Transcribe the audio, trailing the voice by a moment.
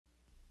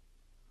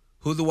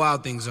Who the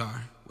Wild Things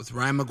Are with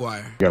Ryan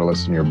McGuire. You gotta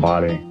listen to your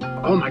body.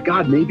 Oh my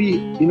God,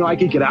 maybe, I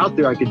could get out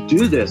there, I could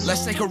do this.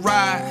 Let's take a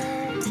ride,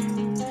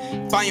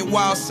 find your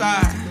wild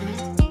side,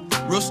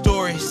 real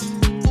stories,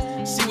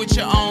 see with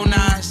your own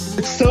eyes.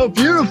 It's so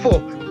beautiful.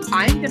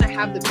 I'm gonna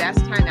have the best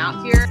time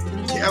out here.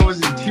 I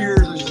was in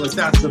tears. I was like,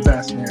 that's the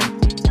best, man.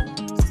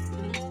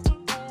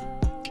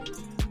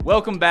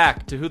 Welcome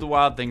back to Who the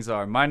Wild Things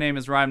Are. My name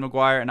is Ryan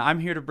McGuire, and I'm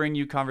here to bring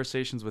you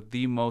conversations with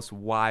the most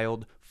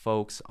wild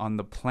folks on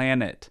the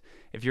planet.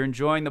 If you're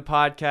enjoying the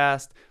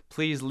podcast,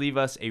 please leave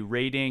us a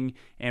rating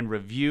and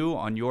review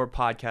on your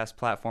podcast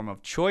platform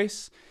of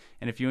choice.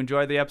 And if you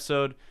enjoyed the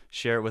episode,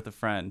 share it with a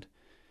friend.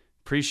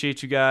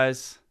 Appreciate you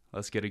guys.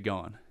 Let's get it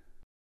going.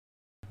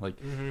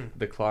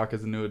 The clock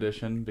is a new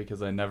addition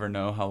because I never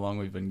know how long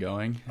we've been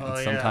going. And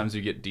sometimes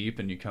you get deep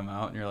and you come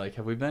out and you're like,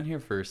 have we been here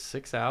for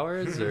 6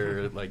 hours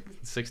or like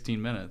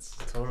 16 minutes?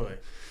 Totally.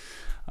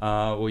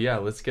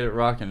 Let's get it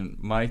rocking.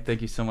 Mike,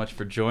 thank you so much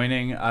for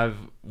joining. I've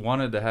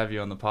wanted to have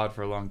you on the pod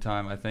for a long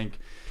time. I think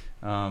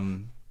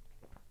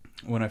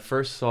when I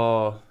first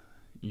saw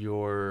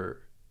your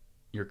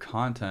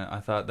content, I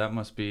thought that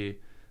must be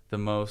the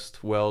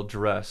most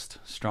well-dressed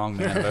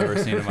strongman I've ever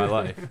seen in my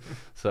life.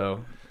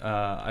 So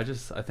I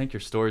think your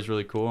story is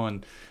really cool,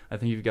 and I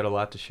think you've got a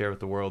lot to share with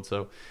the world.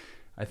 So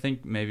I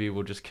think maybe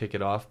we'll just kick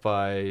it off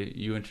by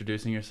you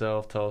introducing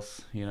yourself. Tell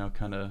us,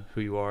 kind of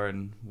who you are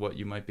and what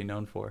you might be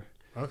known for.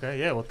 Okay,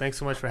 yeah. Well, thanks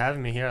so much for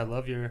having me here. I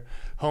love your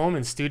home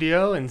and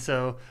studio. And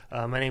so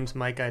my name's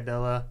Mike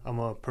Idella. I'm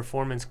a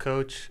performance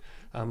coach.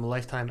 I'm a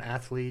lifetime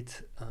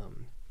athlete.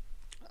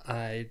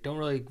 I don't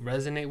really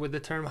resonate with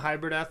the term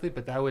hybrid athlete,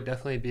 but that would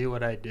definitely be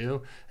what I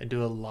do. I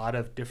do a lot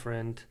of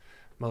different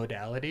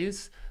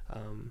modalities.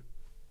 I'm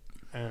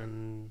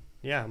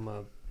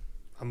a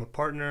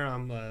partner.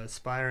 I'm an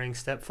aspiring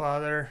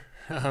stepfather.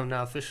 I'm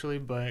not officially,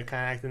 but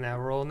kind of acting that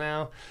role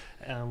now,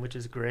 which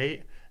is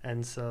great.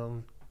 And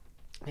so,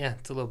 yeah,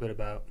 it's a little bit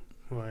about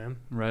who I am.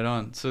 Right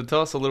on. So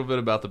tell us a little bit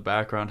about the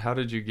background. How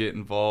did you get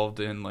involved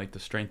in the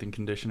strength and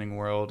conditioning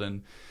world,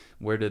 and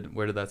where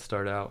did that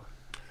start out?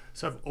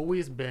 So I've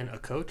always been a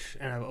coach,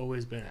 and I've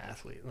always been an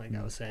athlete, like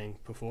I was saying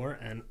before.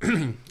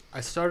 And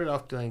I started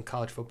off doing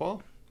college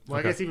football. Well,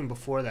 okay. I guess even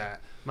before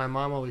that, my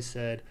mom always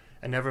said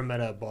I never met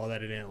a ball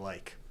that I didn't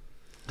like.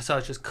 So I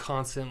was just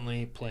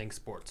constantly playing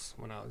sports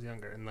when I was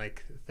younger. And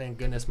thank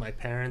goodness my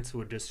parents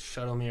would just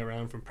shuttle me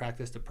around from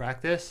practice to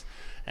practice.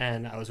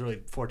 And I was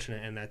really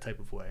fortunate in that type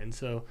of way. And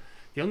so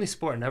the only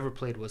sport I never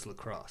played was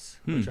lacrosse,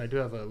 which I do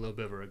have a little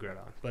bit of a regret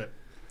on. But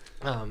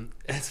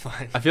it's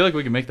fine. I feel like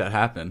we can make that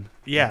happen.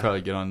 Yeah. We'll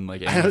probably get on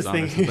Amazon I was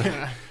thinking, or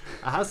something.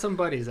 I have some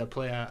buddies that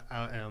play out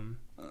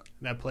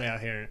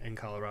here in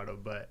Colorado.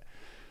 But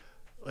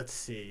let's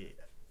see.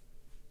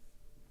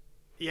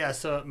 Yeah,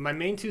 so my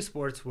main two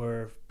sports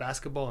were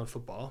basketball and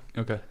football.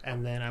 Okay.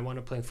 And then I wound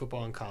up playing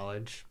football in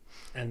college.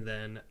 And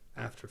then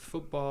after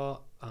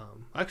football,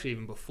 actually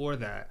even before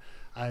that,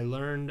 I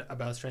learned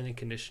about strength and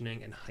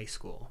conditioning in high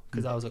school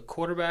because I was a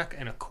quarterback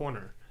and a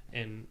corner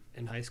in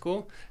high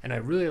school. And I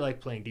really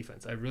liked playing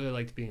defense. I really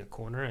liked being a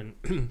corner. And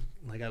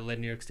I led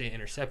New York State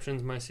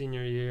interceptions my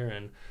senior year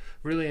and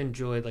really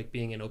enjoyed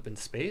being in open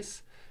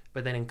space.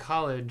 But then in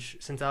college,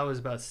 since I was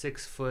about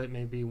 6 foot,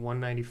 maybe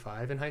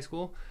 195 in high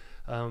school,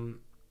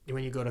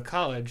 when you go to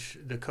college,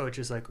 the coach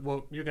is like,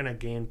 well, you're going to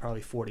gain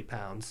probably 40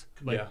 pounds,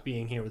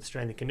 being here with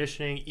strength and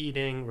conditioning,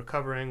 eating,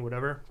 recovering,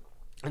 whatever.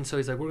 And so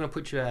he's like, we're going to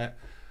put you at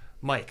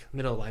Mike,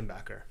 middle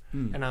linebacker.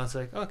 And I was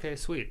like, okay,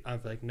 sweet.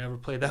 I've never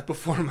played that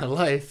before in my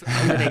life.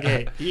 I'm going to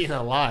get eaten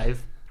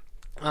alive.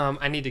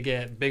 I need to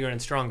get bigger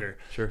and stronger.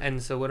 Sure.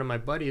 And so one of my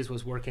buddies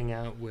was working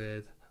out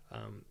with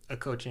a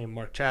coach named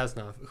Mark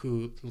Chasnoff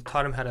who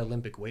taught him how to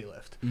Olympic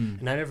weightlift.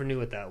 And I never knew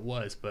what that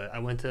was, but I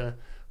went to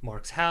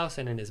Mark's house,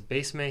 and in his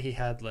basement he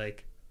had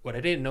what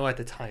I didn't know at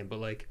the time, but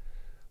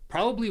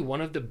probably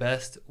one of the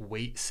best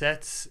weight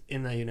sets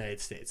in the United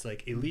States,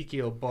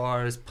 Elikio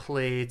bars,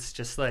 plates,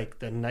 just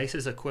the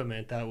nicest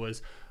equipment that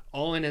was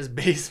all in his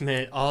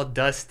basement, all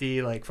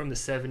dusty, from the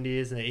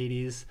 70s and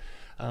the 80s.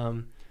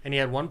 And he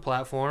had one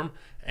platform,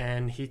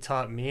 and he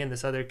taught me and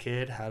this other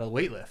kid how to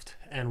weightlift,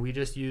 and we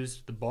just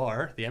used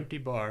the empty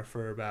bar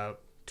for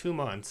about 2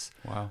 months.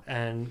 Wow.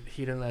 And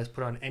he didn't let us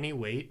put on any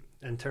weight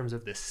in terms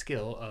of the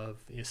skill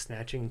of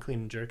snatching and clean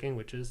and jerking,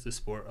 which is the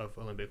sport of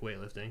Olympic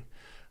weightlifting.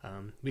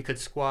 We could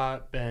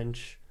squat,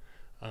 bench,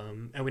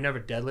 and we never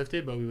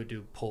deadlifted, but we would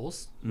do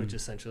pulls, which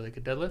essentially like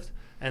a deadlift.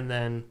 And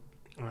then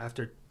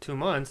after 2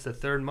 months, the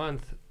third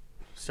month,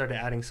 started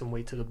adding some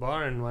weight to the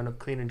bar and wound up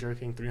clean and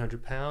jerking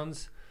 300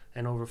 pounds.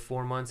 And over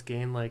 4 months,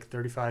 gained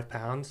 35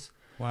 pounds.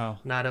 Wow.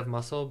 Not of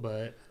muscle,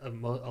 but a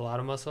lot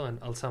of muscle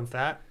and some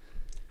fat.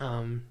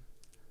 And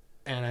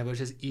I was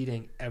just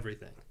eating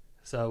everything.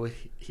 So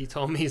he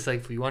told me, he's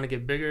like, if you want to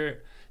get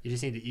bigger, you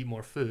just need to eat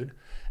more food.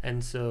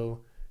 And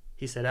so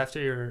he said,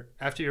 after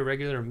your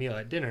regular meal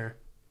at dinner,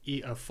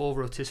 eat a full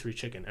rotisserie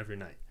chicken every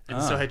night.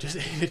 And so I just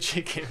ate a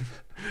chicken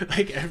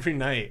every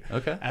night.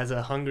 Okay. As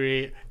a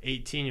hungry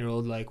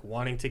 18-year-old,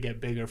 wanting to get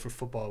bigger for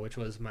football, which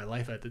was my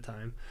life at the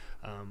time.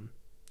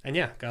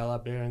 yeah, got a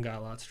lot bigger and got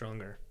a lot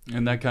stronger.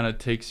 And that kind of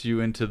takes you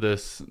into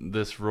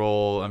this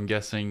role. I'm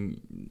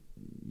guessing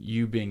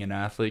you being an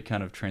athlete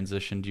kind of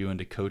transitioned you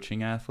into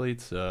coaching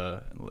athletes.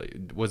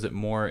 Was it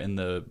more in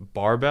the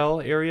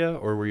barbell area,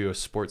 or were you a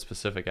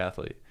sport-specific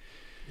athlete?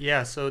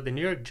 Yeah, so the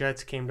New York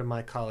Jets came to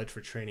my college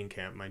for training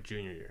camp my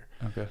junior year.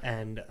 Okay.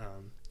 And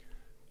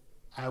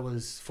I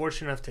was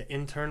fortunate enough to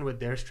intern with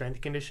their strength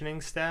and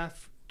conditioning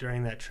staff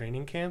during that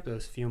training camp. It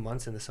was a few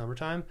months in the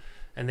summertime,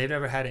 and they'd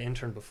never had an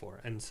intern before.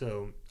 And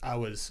so I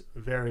was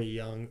very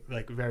young,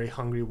 like very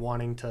hungry,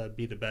 wanting to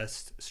be the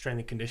best strength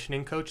and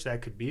conditioning coach that I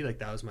could be. Like,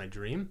 that was my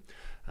dream.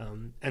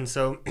 And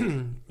so,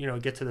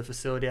 get to the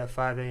facility at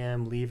 5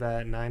 a.m., leave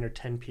at 9 or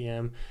 10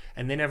 p.m.,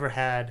 and they never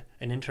had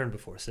an intern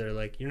before. So they're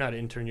like, you're not an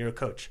intern, you're a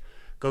coach.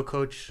 Go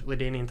coach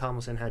LaDainian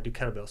Tomlinson how to do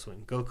kettlebell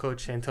swing. Go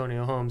coach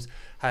Antonio Holmes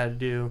how to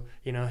do,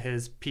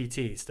 his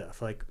PT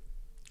stuff. Like,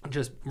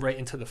 just right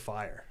into the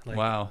fire. Like,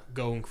 wow.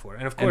 Going for it.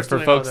 And of course, and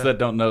for folks that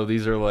don't know,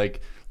 these are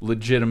like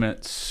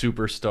legitimate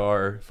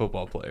superstar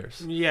football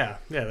players. Yeah,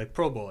 like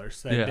Pro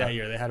Bowlers. That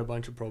year, they had a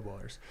bunch of Pro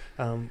Bowlers,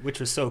 which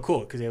was so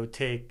cool because they would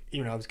take,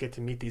 I was get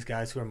to meet these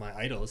guys who are my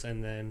idols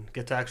and then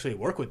get to actually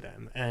work with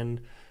them.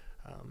 And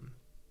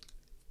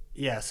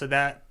so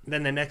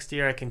then the next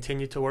year I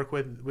continued to work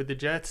with the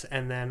Jets,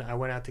 and then I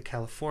went out to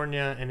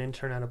California and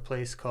interned at a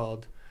place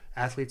called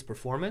Athletes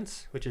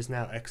Performance, which is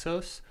now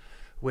Exos,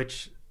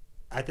 which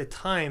at the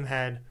time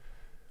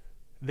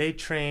they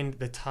trained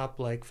the top,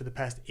 like, for the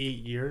past 8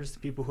 years,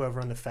 people who have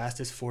run the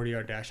fastest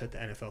 40-yard dash at the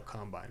NFL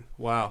Combine.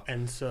 Wow.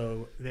 And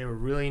so they were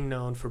really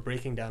known for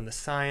breaking down the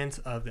science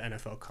of the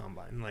NFL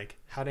Combine, like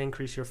how to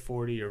increase your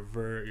 40, your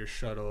vert, your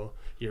shuttle,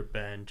 your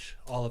bench,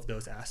 all of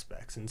those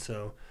aspects. And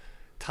so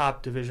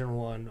top Division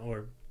I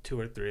or 2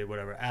 or 3,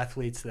 whatever,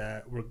 athletes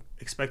that were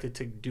expected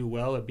to do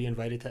well or be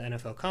invited to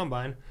NFL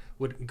Combine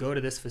would go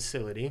to this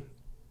facility,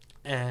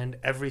 and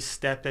every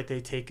step that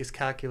they take is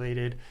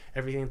calculated,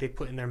 everything they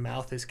put in their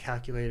mouth is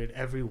calculated,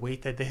 every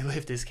weight that they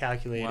lift is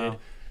calculated. Wow.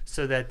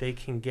 So that they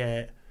can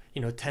get,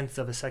 tenths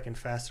of a second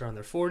faster on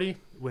their 40,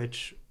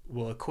 which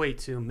will equate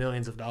to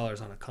millions of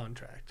dollars on a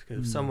contract.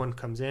 Because if someone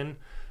comes in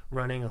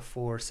running a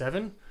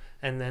 4.7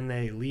 and then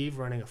they leave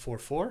running a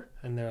 4.4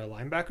 and they're a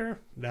linebacker,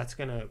 that's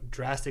going to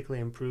drastically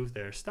improve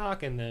their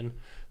stock, and then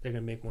they're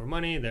going to make more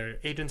money, their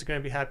agent's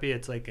going to be happy.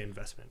 It's like an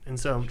investment. And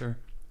so sure.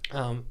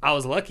 I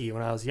was lucky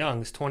when I was young, I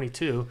was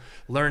 22,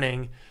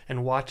 learning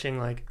and watching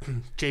like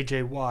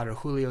J.J. Watt or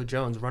Julio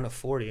Jones run a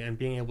 40 and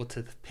being able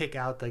to pick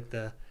out like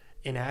the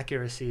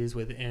inaccuracies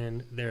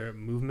within their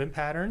movement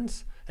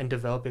patterns and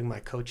developing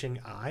my coaching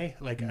eye,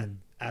 like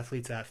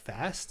athletes that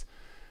fast.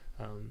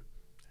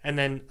 And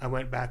then I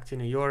went back to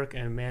New York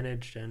and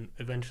managed and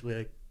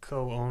eventually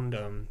co-owned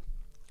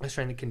a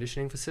strength and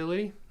conditioning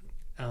facility.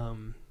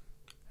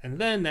 And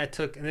then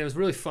and it was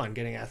really fun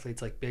getting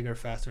athletes like bigger,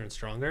 faster, and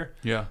stronger.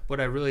 Yeah. What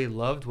I really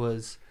loved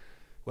was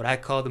what I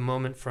call the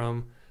moment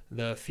from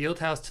the field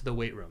house to the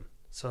weight room.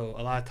 So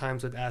a lot of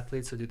times with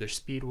athletes, they'll do their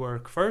speed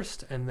work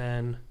first, and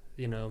then,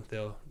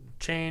 they'll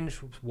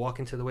change, walk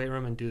into the weight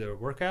room and do their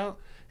workout.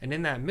 And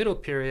in that middle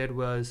period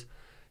was,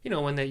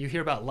 when you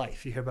hear about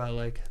life, you hear about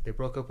like they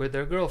broke up with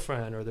their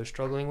girlfriend, or they're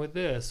struggling with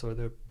this, or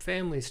their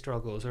family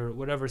struggles, or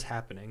whatever's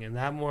happening. And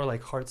that more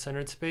like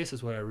heart-centered space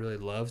is what I really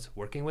loved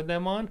working with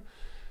them on.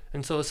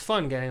 And so it's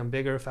fun getting them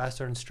bigger,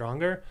 faster, and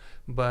stronger.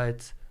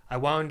 But I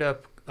wound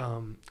up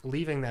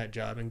leaving that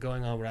job and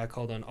going on what I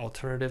called an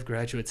alternative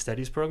graduate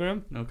studies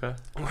program. Okay.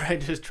 Where I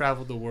just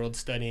traveled the world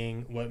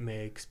studying what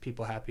makes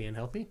people happy and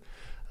healthy.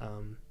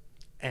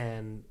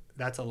 And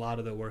that's a lot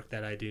of the work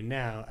that I do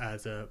now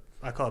as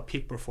I call a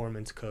peak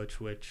performance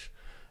coach, which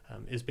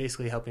is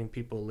basically helping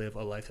people live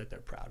a life that they're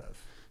proud of.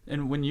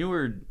 And when you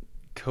were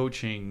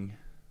coaching,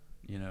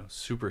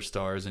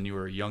 superstars, and you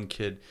were a young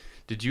kid,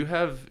 did you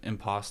have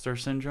imposter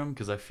syndrome?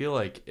 Because I feel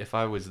like if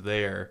I was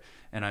there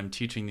and I'm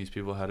teaching these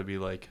people how to be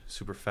like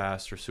super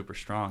fast or super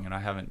strong, and I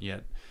haven't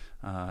yet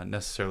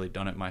necessarily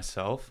done it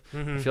myself,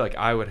 I feel like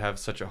I would have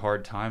such a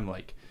hard time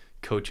like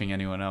coaching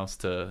anyone else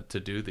to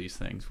do these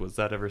things. Was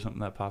that ever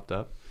something that popped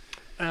up?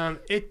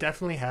 It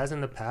definitely has in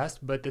the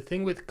past, but the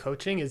thing with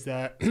coaching is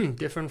that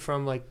different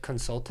from like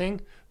consulting,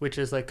 which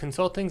is like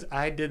consulting's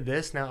I did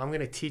this, now I'm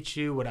going to teach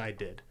you what I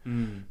did.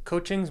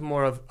 Coaching's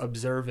more of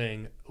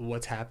observing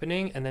what's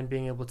happening and then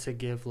being able to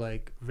give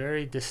like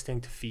very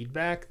distinct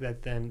feedback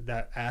that then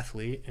that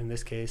athlete in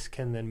this case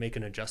can then make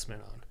an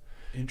adjustment on.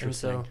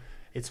 Interesting. And so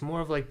it's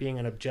more of like being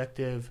an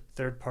objective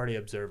third-party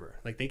observer.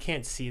 Like they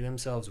can't see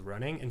themselves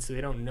running, and so they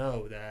don't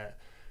know that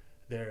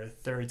their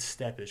third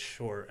step is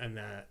short and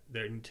that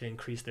they need to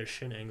increase their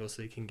shin angle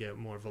so they can get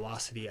more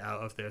velocity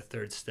out of their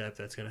third step.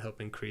 That's going to help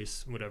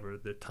increase whatever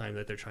the time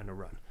that they're trying to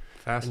run.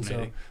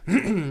 Fascinating.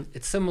 And so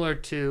it's similar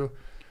to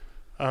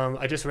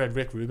I just read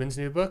Rick Rubin's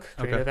new book,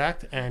 Creative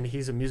Act, and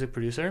he's a music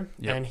producer,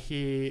 and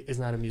he is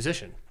not a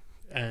musician.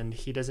 And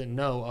he doesn't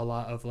know a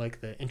lot of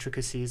like the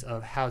intricacies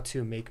of how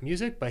to make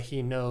music, but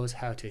he knows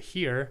how to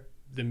hear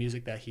the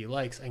music that he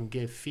likes and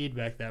give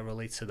feedback that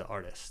relates to the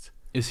artist.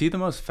 Is he the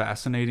most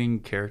fascinating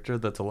character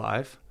that's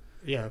alive?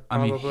 Yeah, I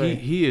mean, probably.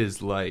 he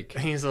is like,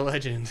 He's a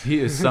legend. he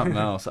is something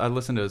else. I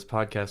listened to his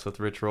podcast with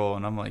Rich Roll,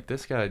 and I'm like,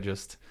 this guy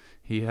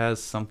he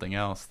has something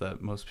else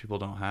that most people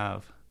don't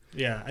have.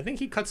 Yeah, I think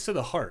he cuts to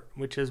the heart,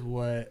 which is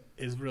what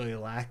is really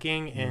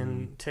lacking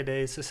in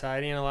today's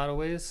society in a lot of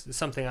ways. It's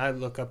something I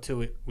look up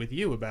to with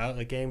you about,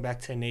 like getting back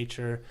to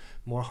nature,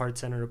 more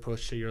heart-centered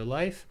approach to your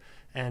life.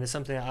 And it's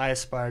something that I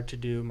aspire to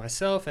do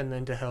myself, and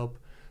then to help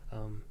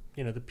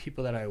the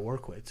people that I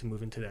work with to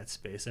move into that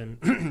space. And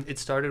it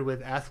started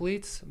with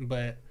athletes,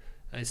 but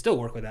I still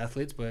work with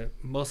athletes, but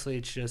mostly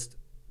it's just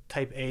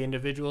type A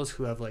individuals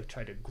who have like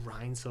tried to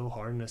grind so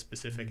hard in a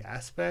specific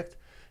aspect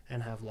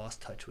and have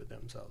lost touch with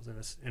themselves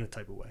in a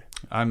type of way.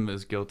 I'm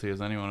as guilty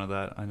as anyone of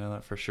that. I know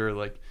that for sure.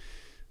 Like,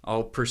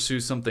 I'll pursue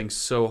something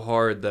so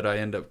hard that I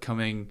end up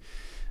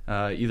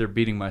either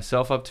beating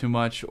myself up too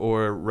much,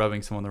 or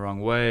rubbing someone the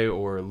wrong way,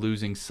 or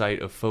losing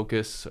sight of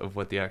focus of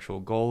what the actual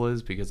goal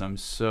is, because I'm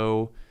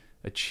so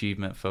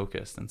achievement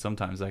focused, and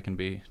sometimes that can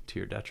be to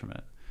your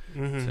detriment.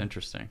 It's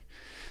interesting.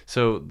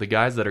 So the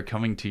guys that are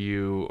coming to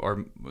you,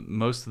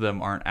 most of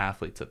them aren't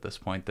athletes at this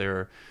point.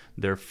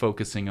 They're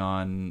focusing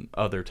on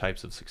other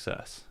types of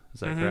success.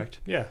 Is that correct?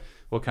 Yeah.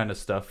 What kind of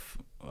stuff?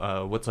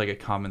 What's like a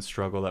common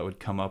struggle that would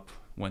come up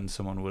when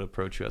someone would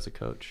approach you as a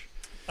coach?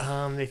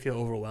 They feel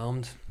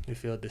overwhelmed. They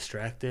feel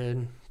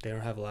distracted. They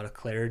don't have a lot of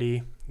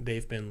clarity.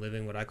 They've been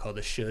living what I call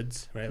the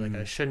shoulds, right? Like,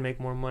 I should make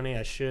more money.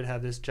 I should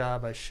have this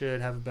job. I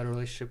should have a better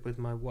relationship with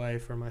my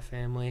wife or my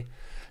family.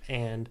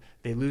 And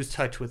they lose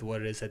touch with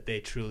what it is that they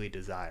truly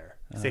desire.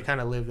 They kind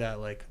of live that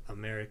like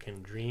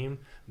American dream,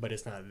 but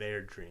it's not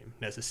their dream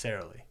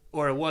necessarily.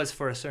 Or it was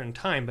for a certain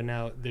time, but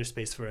now there's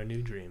space for a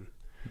new dream.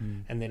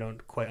 And they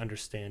don't quite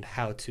understand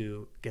how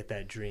to get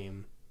that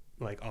dream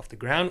like off the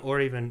ground, or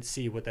even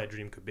see what that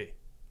dream could be.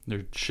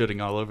 They're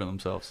shitting all over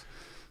themselves.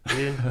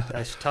 Dude,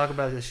 I should talk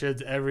about the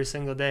shoulds every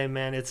single day,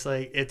 man. It's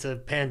like it's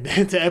an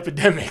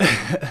epidemic.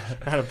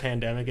 Not a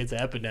pandemic, it's an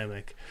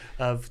epidemic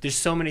of there's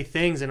so many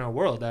things in our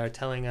world that are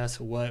telling us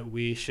what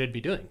we should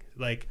be doing.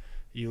 Like,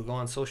 you go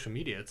on social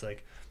media, it's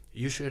like,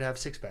 you should have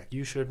six-pack,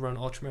 you should run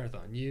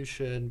ultramarathon, you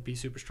should be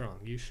super strong,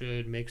 you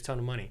should make a ton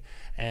of money.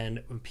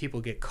 And when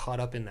people get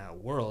caught up in that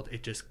world,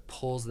 it just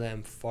pulls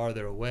them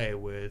farther away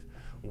with,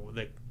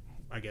 like,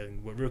 again,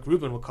 what Rick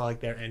Rubin would call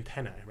like their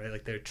antennae, right?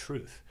 Like their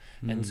truth.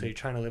 And so you're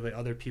trying to live by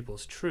other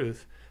people's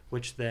truth,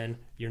 which then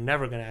you're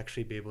never going to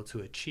actually be able to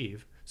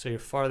achieve. So you're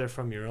farther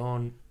from your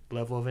own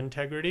level of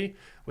integrity,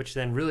 which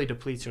then really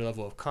depletes your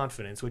level of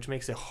confidence, which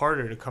makes it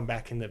harder to come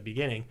back in the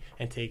beginning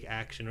and take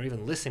action, or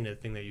even listen to the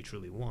thing that you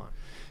truly want.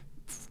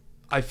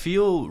 I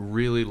feel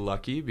really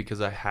lucky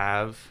because I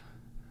have,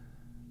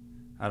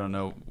 I don't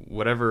know,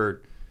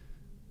 whatever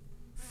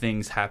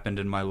things happened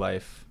in my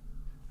life,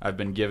 I've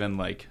been given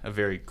like a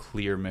very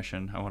clear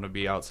mission. I want to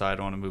be outside.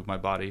 I want to move my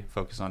body,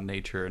 focus on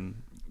nature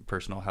and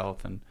personal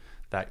health and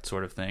that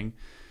sort of thing.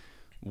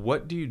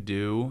 What do you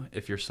do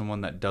if you're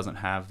someone that doesn't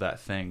have that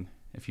thing?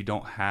 If you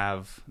don't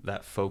have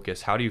that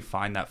focus, how do you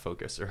find that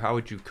focus? Or how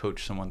would you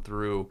coach someone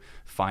through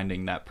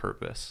finding that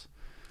purpose?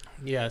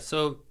 Yeah,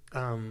 so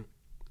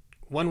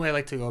one way I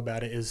like to go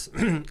about it is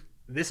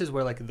this is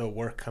where like the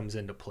work comes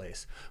into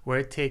place, where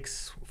it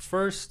takes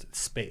first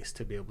space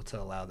to be able to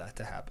allow that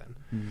to happen.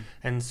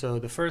 And so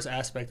the first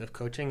aspect of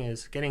coaching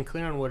is getting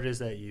clear on what it is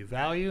that you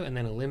value, and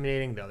then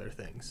eliminating the other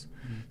things.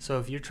 So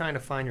if you're trying to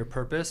find your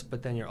purpose,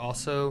 but then you're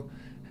also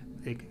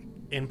like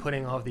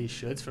inputting all of these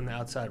shoulds from the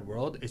outside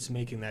world, it's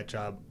making that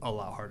job a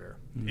lot harder.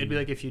 It'd be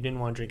like if you didn't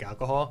want to drink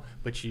alcohol,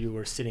 but you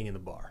were sitting in the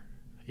bar.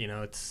 You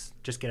know, it's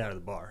just get out of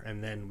the bar,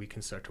 and then we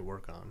can start to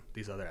work on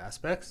these other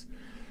aspects.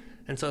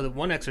 And so the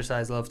one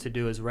exercise I love to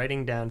do is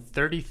writing down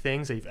 30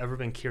 things that you've ever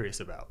been curious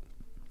about.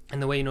 And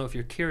the way you know if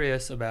you're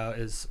curious about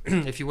is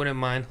if you wouldn't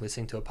mind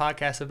listening to a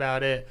podcast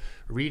about it,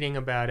 reading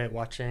about it,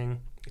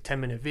 watching a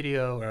 10-minute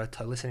video, or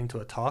listening to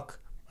a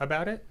talk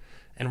about it,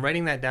 and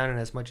writing that down in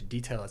as much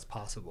detail as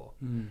possible.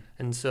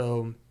 And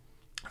so,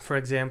 for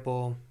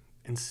example,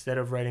 instead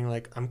of writing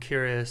like, I'm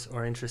curious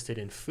or interested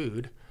in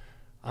food,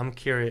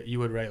 you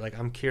would write like,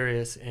 I'm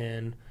curious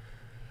in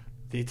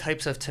the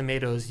types of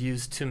tomatoes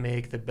used to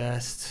make the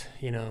best,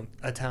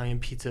 Italian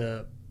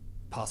pizza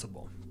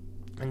possible.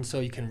 And so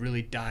you can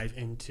really dive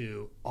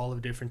into all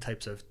of the different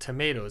types of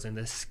tomatoes, and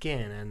the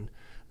skin, and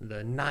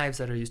the knives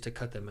that are used to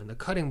cut them, and the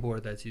cutting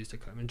board that's used to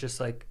cut them, and just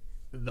like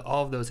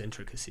all of those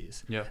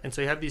intricacies. Yeah. And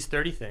so you have these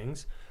 30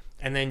 things,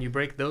 and then you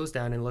break those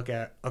down and look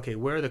at, okay,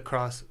 where are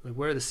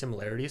the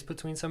similarities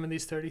between some of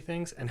these 30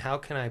 things, and how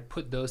can I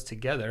put those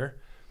together,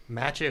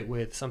 match it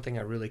with something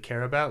I really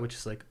care about, which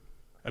is like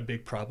a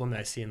big problem that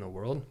I see in the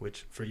world,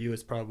 which for you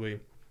is probably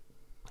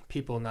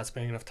people not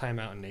spending enough time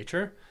out in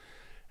nature,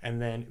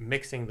 and then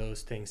mixing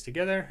those things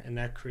together, and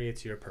that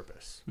creates your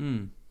purpose. That's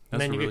and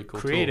then a you really get cool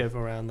creative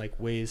tool. around like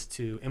ways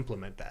to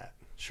implement that,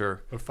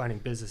 Sure. or finding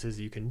businesses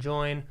you can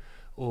join,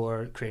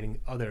 or creating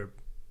other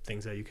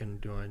things that you can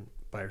do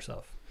by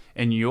yourself.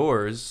 And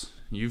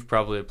you've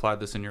probably applied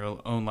this in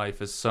your own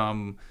life, as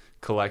some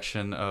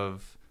collection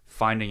of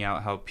finding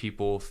out how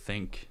people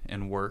think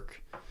and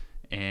work,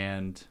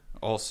 and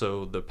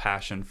also the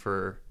passion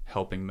for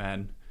helping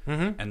men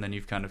And then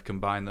you've kind of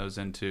combined those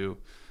into,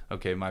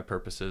 okay, my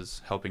purpose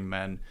is helping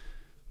men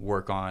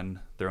work on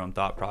their own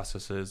thought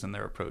processes and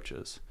their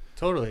approaches.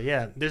 Totally,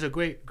 yeah. There's a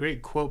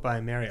great quote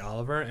by Mary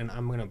Oliver, and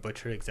I'm going to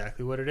butcher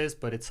exactly what it is,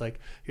 but it's like,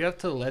 you have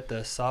to let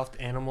the soft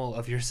animal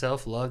of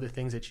yourself love the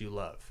things that you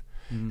love.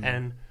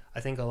 And I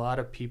think a lot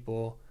of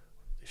people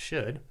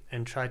should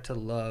and try to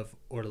love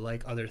or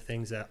like other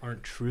things that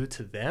aren't true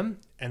to them,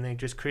 and it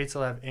just creates a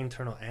lot of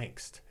internal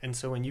angst. And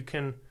so when you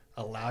can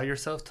allow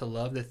yourself to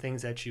love the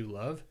things that you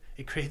love,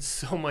 it creates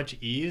so much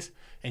ease,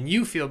 and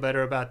you feel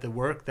better about the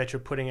work that you're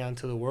putting out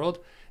into the world,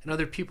 and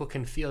other people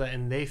can feel that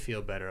and they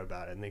feel better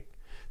about it, and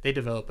they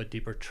develop a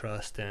deeper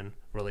trust and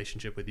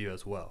relationship with you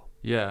as well.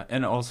 Yeah,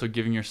 and also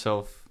giving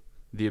yourself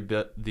the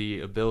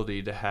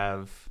ability to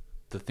have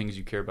the things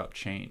you care about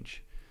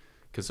change.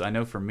 Because I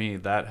know for me,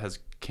 that has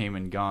came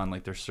and gone.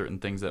 Like, there's certain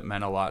things that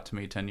meant a lot to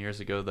me 10 years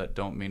ago that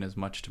don't mean as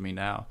much to me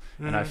now.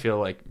 And I feel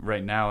like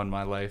right now in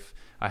my life,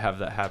 I have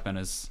that happen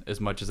as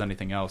much as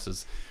anything else.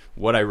 Is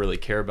what I really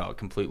care about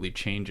completely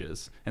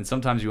changes. And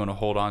sometimes you want to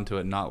hold on to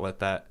it and not let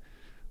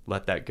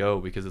that go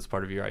because it's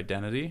part of your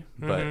identity.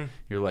 But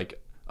you're like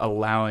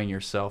allowing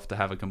yourself to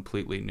have a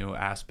completely new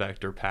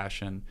aspect or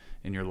passion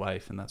in your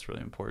life, and that's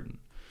really important.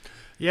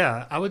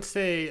 Yeah, I would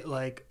say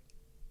like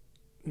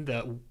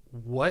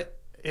what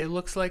it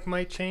looks like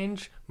might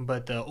change,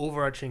 but the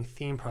overarching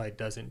theme probably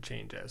doesn't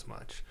change as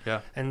much.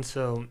 Yeah. And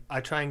so I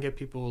try and get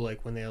people,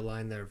 like, when they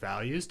align their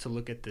values, to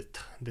look at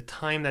the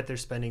time that they're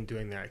spending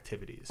doing their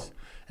activities.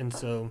 And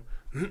so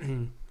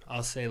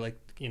I'll say, like,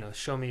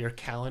 show me your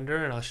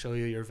calendar and I'll show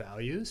you your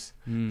values,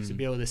 to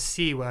be able to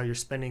see while you're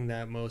spending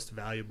that most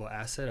valuable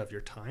asset of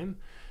your time.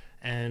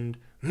 And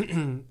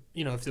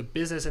if the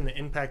business and the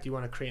impact you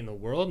want to create in the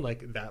world,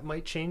 like, that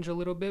might change a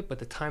little bit, but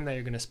the time that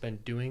you're going to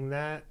spend doing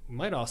that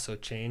might also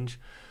change.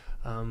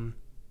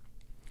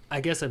 I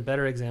guess a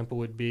better example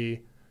would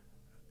be,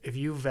 if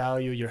you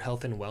value your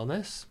health and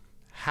wellness,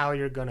 how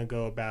you're going to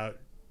go about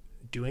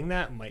doing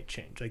that might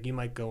change. Like, you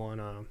might go on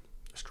a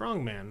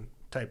strongman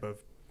type of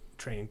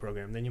training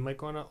program, then you might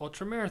go on an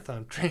ultra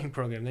marathon training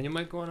program, then you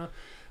might go on a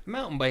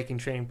mountain biking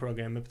training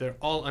program, if they're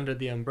all under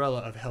the umbrella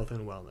of health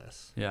and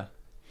wellness. Yeah.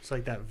 So,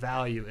 like, that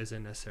value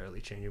isn't necessarily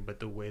changing, but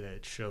the way that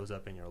it shows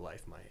up in your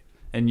life might.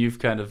 And you've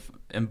kind of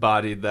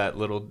embodied that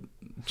little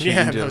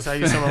change. Yeah, that's how I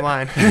use some of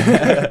mine.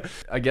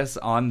 I guess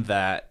on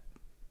that,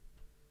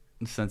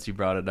 since you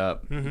brought it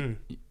up,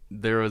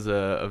 there was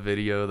a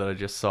video that I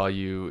just saw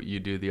you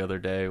do the other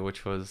day,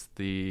 which was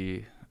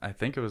I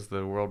think it was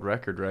the world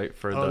record, right?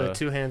 For the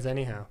 2 hands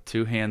anyhow.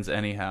 2 hands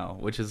anyhow,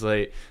 which is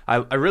like,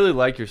 I really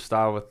like your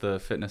style with the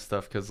fitness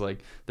stuff, because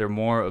like they're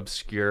more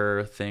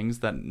obscure things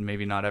that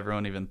maybe not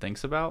everyone even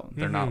thinks about.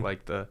 They're not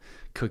like the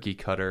cookie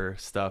cutter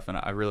stuff, and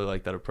I really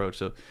like that approach.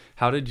 So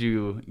how did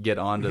you get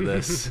onto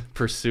this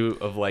pursuit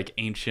of like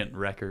ancient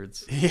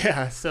records?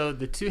 Yeah, so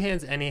the 2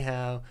 hands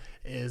anyhow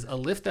is a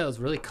lift that was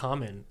really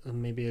common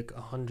maybe like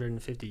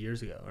 150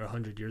 years ago or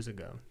 100 years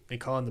ago. They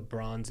call it the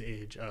Bronze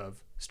Age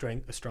of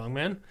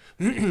strongman,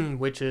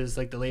 which is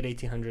like the late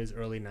 1800s,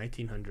 early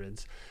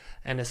 1900s.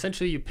 And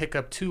essentially you pick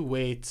up 2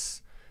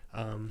 weights.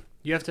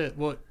 You have to,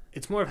 well,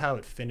 it's more of how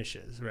it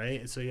finishes,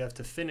 right? So you have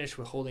to finish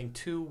with holding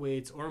 2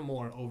 weights or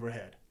more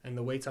overhead, and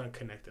the weights aren't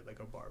connected like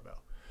a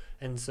barbell.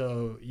 And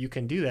so you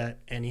can do that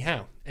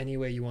anyhow, any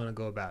way you want to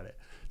go about it.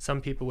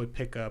 Some people would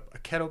pick up a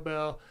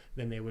kettlebell,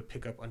 then they would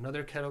pick up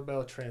another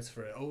kettlebell,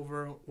 transfer it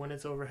over when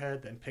it's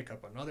overhead, then pick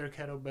up another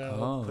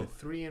kettlebell, put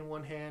 3 in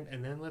one hand,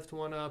 and then lift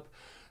one up.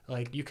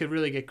 Like, you could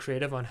really get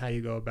creative on how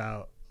you go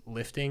about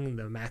lifting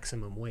the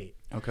maximum weight.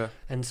 Okay.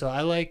 And so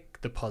I like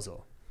the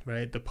puzzle,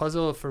 right? The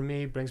puzzle for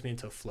me brings me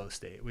into a flow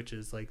state, which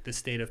is like the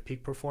state of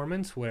peak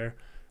performance where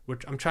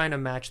I'm trying to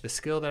match the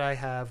skill that I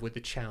have with the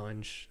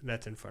challenge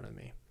that's in front of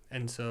me.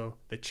 And so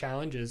the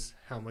challenge is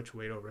how much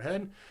weight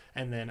overhead,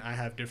 and then I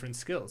have different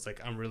skills. Like,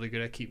 I'm really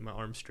good at keeping my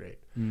arms straight.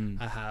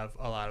 I have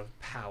a lot of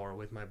power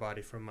with my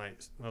body from my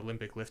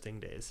Olympic lifting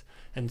days.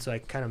 And so I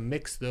kind of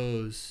mix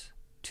those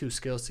 2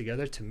 skills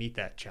together to meet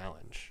that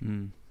challenge.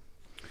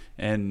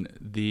 And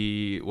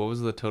what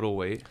was the total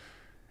weight?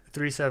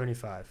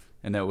 375.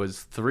 And that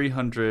was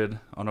 300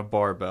 on a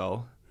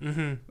barbell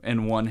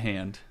in one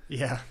hand.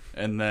 Yeah.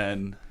 And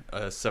then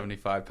a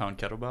 75-pound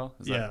kettlebell?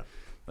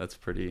 That's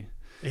pretty...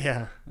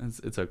 Yeah.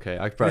 It's okay.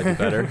 I could probably do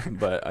better,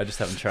 but I just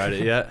haven't tried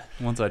it yet.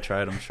 Once I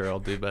try it, I'm sure I'll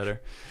do better.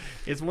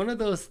 It's one of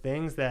those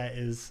things that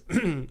is,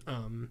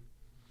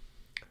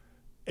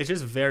 it's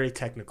just very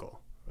technical.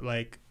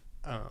 Like,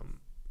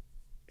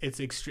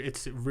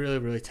 it's really,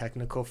 really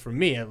technical for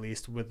me, at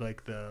least, with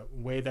like the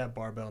way that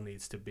barbell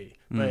needs to be.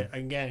 But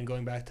again,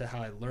 going back to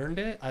how I learned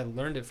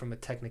it from a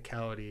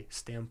technicality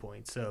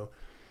standpoint. So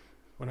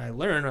when I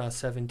learned when I was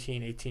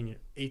 17,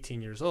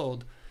 18 years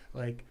old,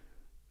 like,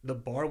 the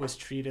bar was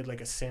treated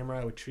like a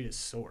samurai would treat his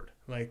sword.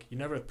 Like, you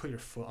never put your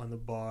foot on the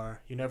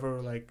bar. You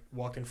never, like,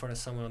 walked in front of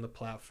someone on the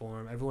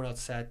platform. Everyone else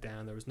sat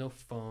down. There was no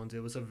phones.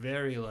 It was a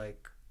very,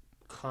 like,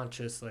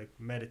 conscious, like,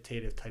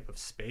 meditative type of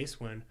space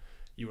when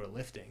you were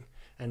lifting.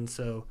 And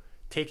so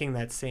taking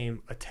that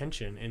same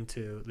attention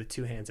into the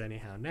two hands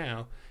anyhow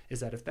now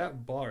is that if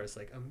that bar is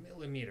like a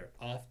millimeter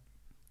off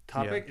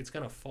topic, it's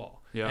going to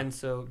fall. Yeah. And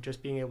so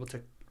just being able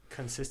to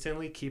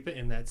consistently keep it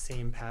in that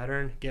same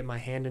pattern, get my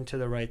hand into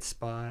the right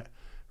spot,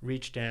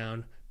 reach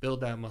down,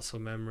 build that muscle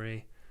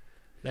memory,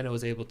 then I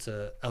was able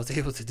to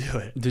do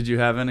it. Did you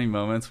have any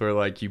moments where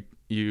like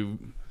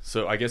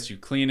so I guess you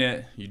clean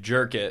it, you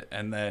jerk it,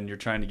 and then you're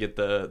trying to get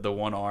the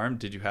one arm.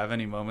 Did you have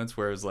any moments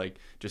where it was like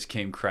just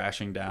came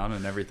crashing down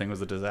and everything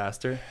was a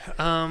disaster?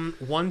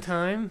 One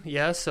time,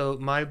 yeah. So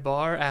my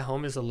bar at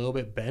home is a little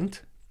bit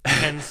bent,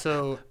 and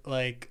so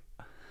like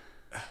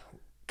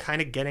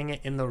kind of getting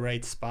it in the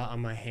right spot on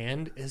my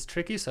hand is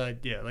tricky. So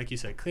like you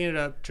said, clean it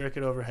up, jerk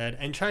it overhead,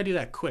 and try to do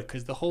that quick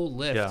because the whole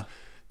lift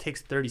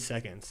takes 30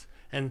 seconds,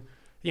 and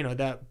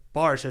that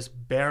bar is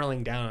just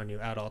barreling down on you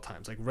at all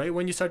times. Like right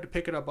when you start to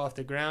pick it up off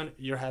the ground,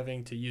 you're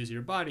having to use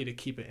your body to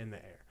keep it in the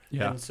air.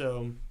 Yeah. And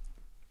so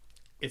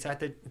it's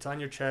on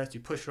your chest,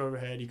 you push it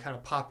overhead, you kind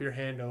of pop your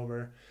hand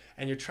over,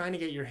 and you're trying to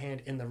get your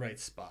hand in the right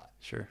spot.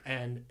 Sure.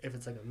 And if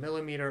it's like a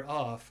millimeter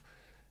off,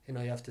 you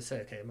have to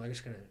say, okay, am I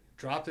just going to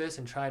drop this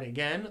and try it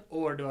again,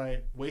 or do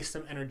I waste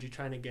some energy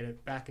trying to get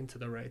it back into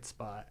the right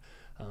spot?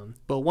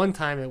 But one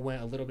time it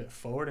went a little bit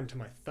forward into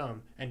my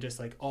thumb and just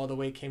like all the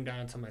weight came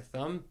down to my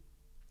thumb.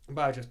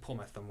 But I just pulled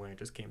my thumb away and it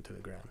just came to the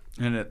ground.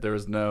 And there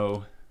was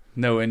no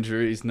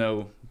injuries,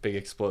 no big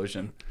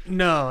explosion.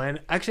 No, and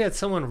I actually had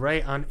someone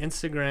write on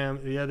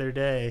Instagram the other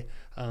day,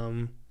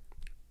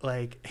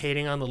 like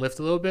hating on the lift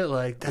a little bit,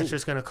 like that's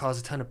just going to cause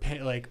a ton of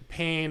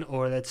pain,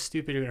 or that's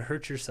stupid, you're going to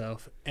hurt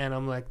yourself. And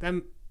I'm like,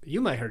 you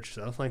might hurt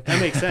yourself. Like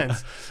that makes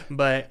sense.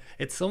 But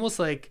it's almost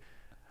like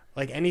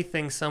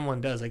anything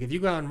someone does. Like if you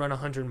go out and run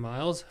 100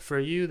 miles, for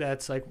you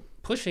that's like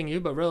pushing you,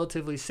 but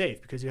relatively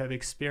safe because you have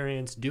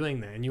experience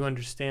doing that and you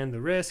understand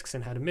the risks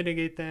and how to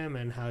mitigate them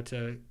and how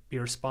to be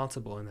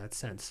responsible in that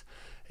sense.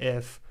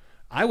 If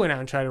I went out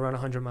and tried to run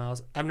 100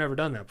 miles, I've never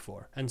done that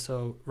before. And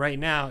so right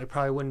now, it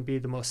probably wouldn't be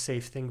the most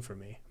safe thing for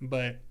me.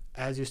 But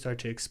as you start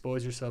to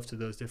expose yourself to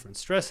those different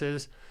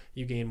stresses,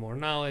 you gain more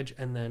knowledge,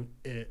 and then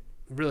it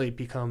really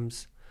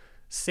becomes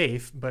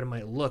safe, but it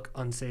might look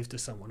unsafe to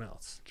someone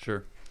else.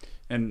 Sure.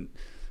 And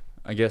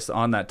I guess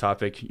on that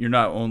topic, you're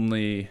not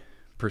only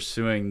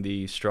pursuing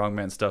the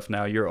strongman stuff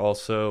now, you're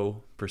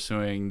also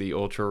pursuing the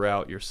ultra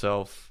route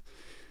yourself.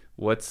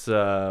 What's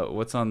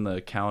on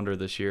the calendar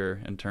this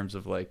year in terms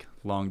of like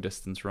long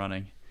distance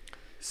running?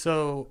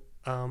 So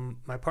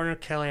my partner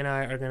Kelly and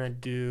I are going to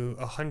do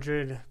a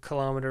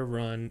 100-kilometer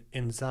run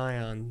in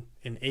Zion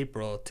in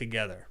April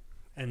together.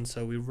 And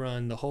so we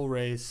run the whole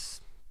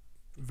race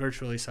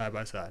virtually side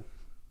by side.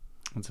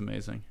 That's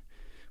amazing.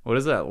 What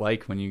is that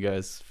like when you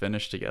guys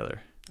finish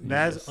together?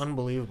 That's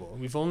unbelievable.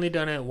 We've only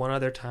done it one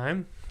other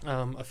time,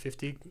 a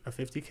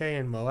 50K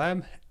in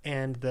Moab,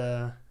 and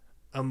the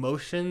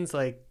emotions,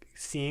 like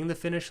seeing the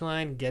finish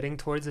line, getting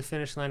towards the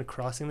finish line,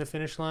 crossing the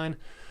finish line,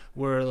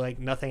 were like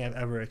nothing I've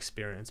ever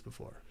experienced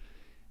before.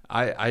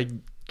 I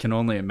can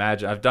only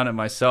imagine. I've done it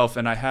myself,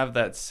 and I have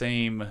that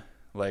same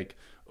like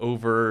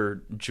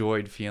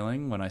overjoyed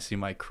feeling when I see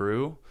my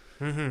crew.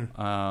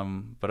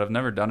 Mm-hmm. But I've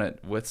never done it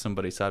with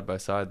somebody side by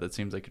side. That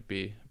seems like it'd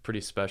be a pretty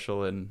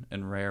special and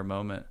rare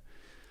moment.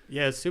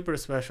 Yeah, it's super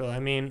special. I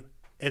mean,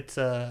 it's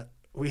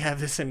we have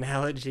this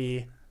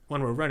analogy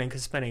when we're running,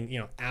 because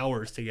spending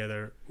hours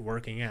together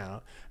working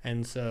out,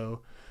 and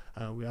so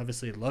we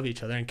obviously love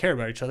each other and care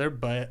about each other.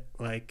 But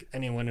like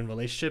anyone in a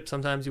relationship,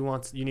 sometimes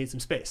you need some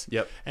space.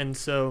 Yep. And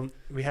so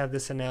we have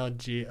this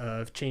analogy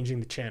of changing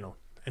the channel.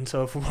 And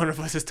so if one of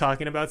us is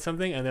talking about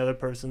something and the other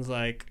person's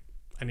like,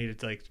 I need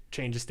to like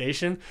change the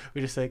station,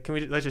 we just say,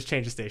 let's just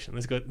change the station.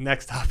 Let's go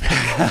next topic.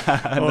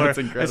 Or That's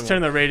incredible. Let's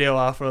turn the radio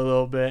off for a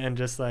little bit and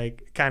just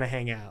like kind of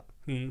hang out.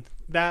 And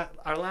that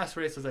our last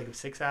race was like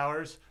 6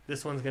 hours.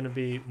 This one's going to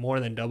be more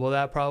than double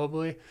that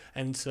probably.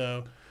 And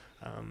so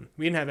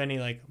we didn't have any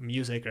like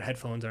music or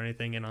headphones or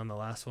anything in on the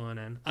last one.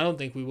 And I don't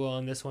think we will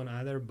on this one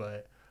either,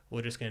 but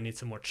we're just going to need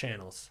some more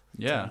channels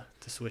to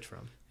switch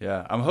from.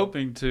 Yeah. I'm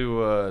hoping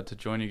to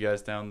join you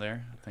guys down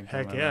there. I think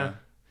Heck yeah.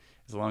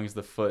 As long as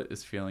the foot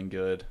is feeling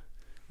good,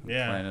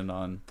 yeah. Planning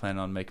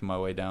on making my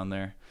way down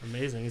there.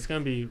 Amazing. It's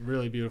going to be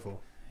really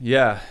beautiful.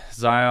 Yeah,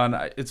 Zion,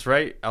 it's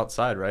right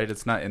outside, right?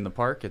 It's not in the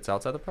park. It's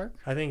outside the park?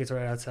 I think it's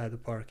right outside the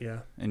park, yeah.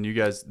 And you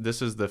guys,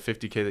 this is the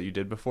 50K that you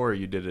did before, or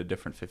you did a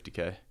different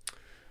 50K?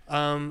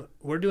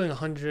 We're doing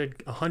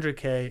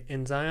 100K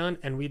in Zion,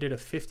 and we did a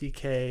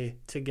 50K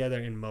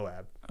together in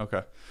Moab.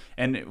 Okay.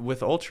 And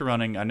with ultra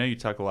running, I know you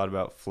talk a lot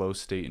about flow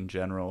state in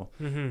general.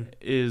 Mm-hmm.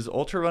 Is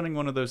ultra running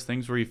one of those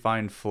things where you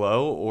find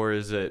flow, or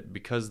is it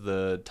because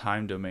the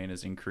time domain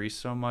has increased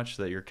so much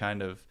that you're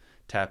kind of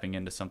tapping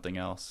into something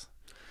else?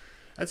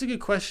 That's a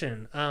good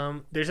question.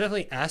 There's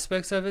definitely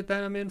aspects of it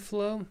that I'm in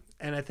flow,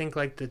 and I think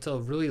like it's a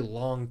really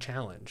long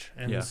challenge.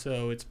 And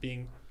so it's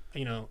being,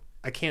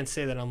 I can't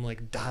say that I'm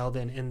like dialed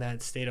in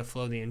that state of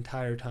flow the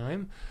entire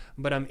time,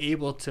 but I'm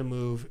able to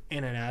move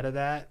in and out of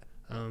that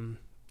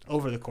a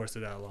over the course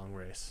of that long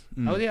race?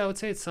 Mm. I would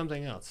say it's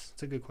something else.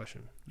 It's a good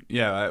question.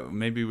 Yeah,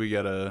 maybe we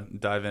gotta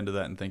dive into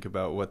that and think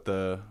about what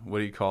do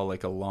you call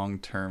like a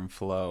long-term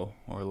flow,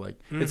 or like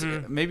it's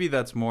maybe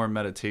that's more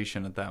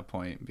meditation at that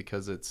point,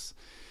 because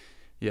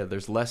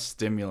there's less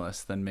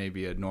stimulus than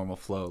maybe a normal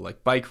flow.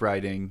 Like bike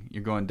riding,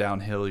 you're going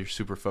downhill, you're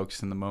super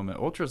focused in the moment.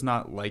 Ultra's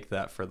not like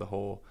that for the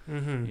whole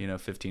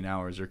 15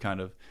 hours. You're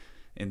kind of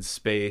in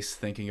space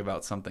thinking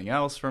about something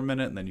else for a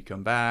minute, and then you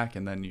come back,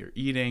 and then you're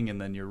eating,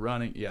 and then you're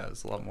running. Yeah,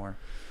 it's a lot more.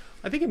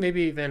 I think it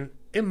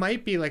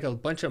might be like a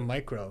bunch of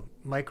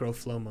micro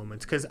flow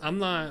moments, because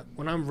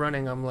when I'm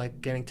running, I'm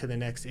like getting to the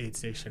next aid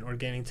station or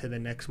getting to the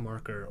next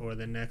marker or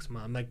the next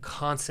mile. I'm like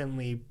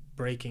constantly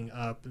breaking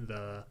up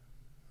the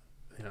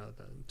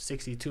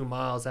 62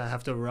 miles that I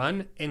have to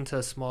run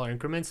into smaller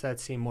increments that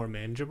seem more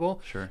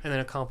manageable. Sure. And then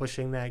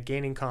accomplishing that,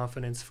 gaining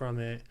confidence from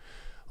it.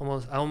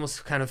 I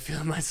almost kind of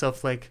feel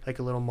myself like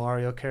a little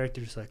Mario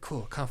character, just like,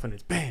 cool,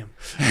 confidence, bam.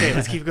 Okay,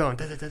 let's keep going.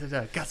 Da, da, da, da,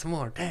 da. Got some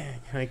more.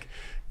 Dang. Like,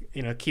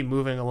 keep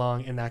moving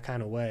along in that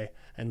kind of way.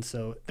 And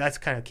so that's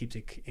kind of keeps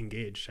it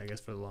engaged, I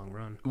guess, for the long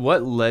run.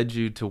 What led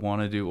you to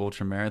want to do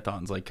ultra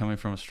marathons? Like, coming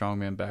from a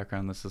strongman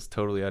background, this is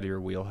totally out of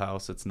your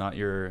wheelhouse. It's not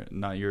your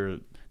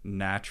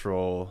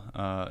natural,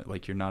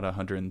 like you're not a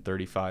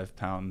 135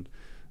 pound,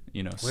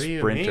 sprinter. What do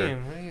you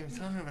mean? What are you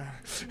talking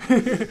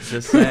about?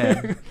 Just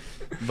saying.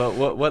 But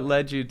what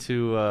led you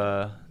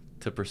to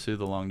pursue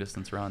the long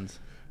distance runs?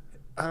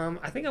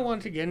 I think I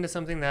wanted to get into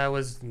something that I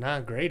was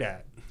not great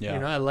at.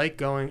 Yeah. I like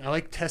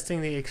testing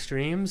the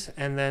extremes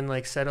and then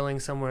like settling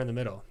somewhere in the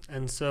middle.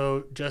 And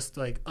so just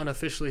like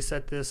unofficially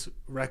set this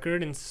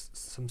record in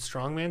some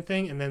strongman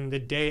thing, and then the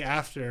day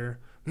after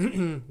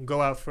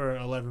go out for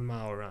an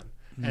 11-mile run.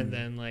 And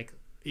then like,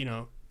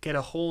 get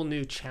a whole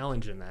new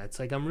challenge in that. It's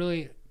like I'm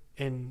really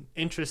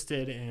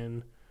interested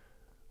in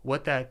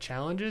what that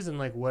challenge is and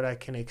like what I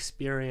can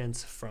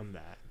experience from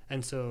that.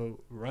 And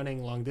so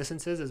running long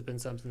distances has been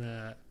something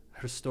that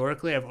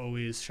historically I've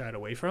always shied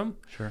away from.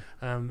 Sure.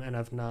 And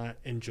I've not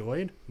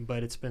enjoyed,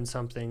 but it's been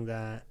something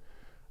that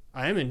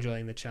I am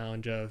enjoying the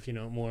challenge of,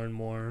 more and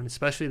more, and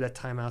especially that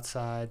time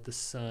outside, the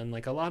sun,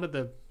 like a lot of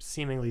the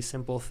seemingly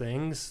simple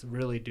things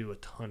really do a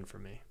ton for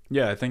me.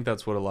 Yeah, I think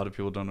that's what a lot of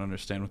people don't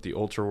understand with the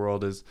ultra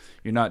world is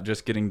you're not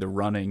just getting the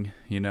running,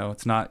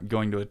 it's not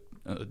going to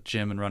a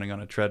gym and running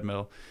on a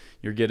treadmill.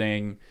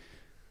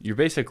 You're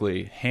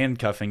basically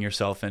handcuffing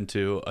yourself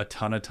into a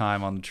ton of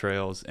time on the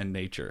trails and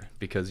nature,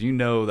 because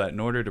that in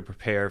order to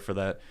prepare for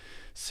that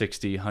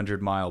 60,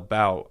 100-mile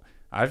bout,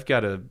 I've got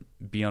to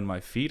be on my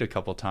feet a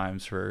couple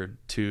times for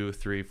 2,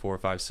 3, 4,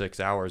 5, 6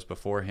 hours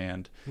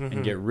beforehand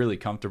and get really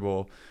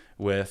comfortable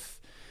with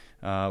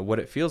what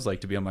it feels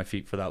like to be on my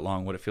feet for that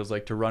long, what it feels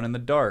like to run in the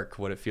dark,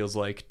 what it feels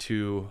like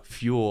to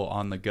fuel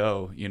on the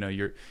go.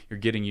 You're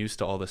getting used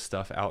to all this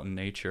stuff out in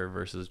nature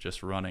versus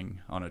just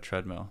running on a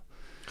treadmill.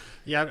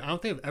 Yeah, I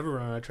don't think I've ever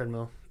run on a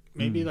treadmill.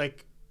 Maybe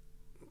like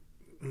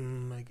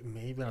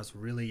maybe when I was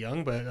really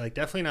young, but like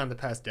definitely not in the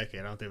past decade.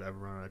 I don't think I've ever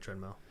run on a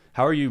treadmill.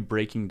 How are you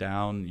breaking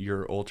down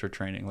your ultra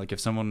training? Like if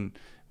someone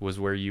was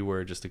where you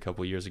were just a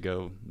couple years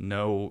ago,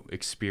 no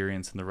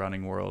experience in the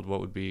running world, what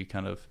would be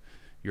kind of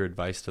your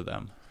advice to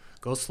them?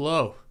 Go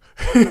slow.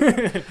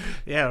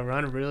 Yeah,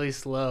 run really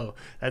slow.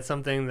 That's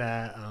something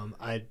that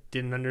I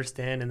didn't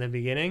understand in the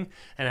beginning,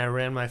 and I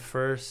ran my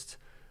first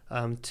 2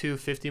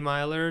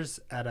 50-milers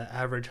at an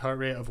average heart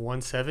rate of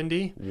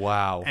 170.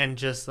 Wow. And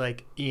just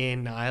like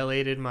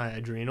annihilated my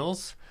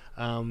adrenals.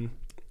 And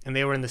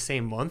they were in the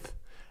same month.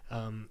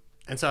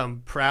 And so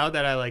I'm proud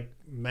that I like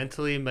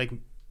mentally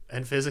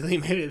and physically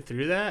made it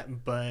through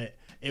that, but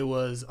it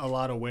was a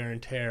lot of wear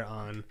and tear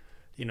on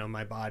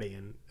my body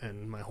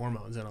and my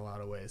hormones in a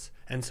lot of ways.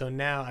 And so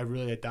now I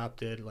really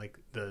adopted like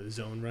the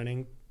zone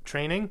running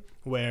training,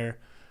 where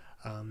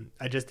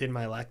I just did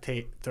my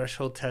lactate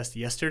threshold test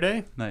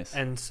yesterday. Nice.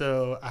 And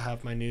so I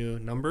have my new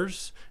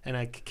numbers, and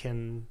I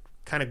can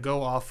kind of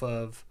go off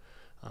of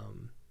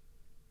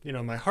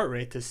my heart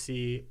rate to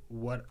see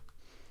what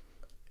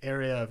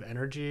area of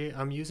energy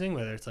I'm using,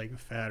 whether it's like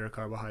fat or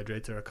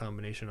carbohydrates or a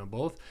combination of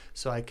both,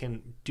 so I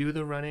can do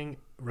the running,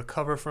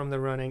 recover from the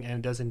running, and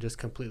it doesn't just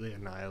completely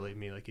annihilate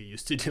me like it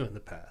used to do in the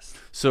past.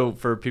 So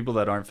for people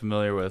that aren't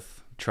familiar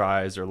with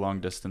tris or long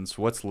distance,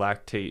 what's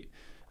lactate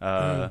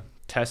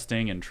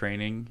testing and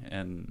training,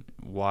 and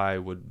why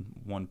would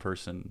one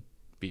person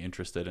be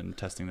interested in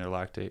testing their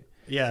lactate?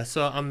 Yeah,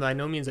 so I'm by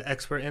no means an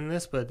expert in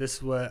this, but this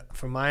is what,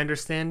 from my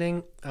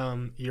understanding,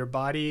 your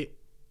body,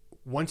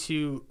 once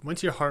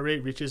your heart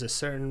rate reaches a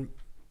certain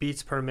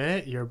beats per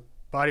minute, your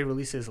body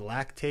releases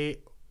lactate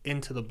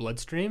into the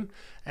bloodstream,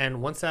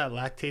 and once that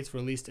lactate's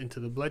released into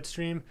the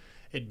bloodstream,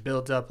 it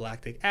builds up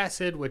lactic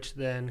acid, which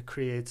then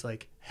creates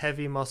like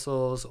heavy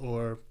muscles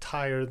or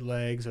tired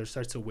legs, or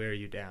starts to wear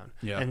you down.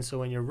 Yeah. And so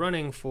when you're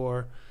running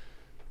for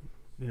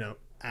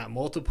at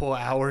multiple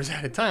hours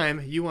at a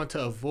time, you want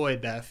to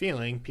avoid that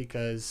feeling,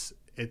 because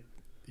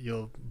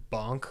you'll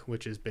bonk,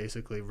 which is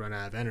basically run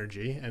out of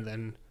energy, and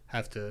then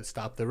have to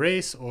stop the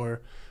race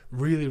or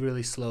really,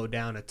 really slow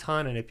down a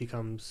ton, and it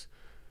becomes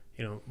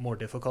more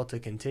difficult to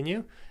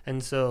continue.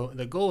 And so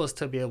the goal is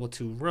to be able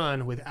to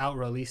run without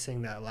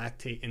releasing that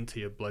lactate into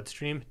your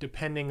bloodstream,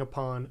 depending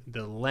upon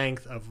the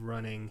length of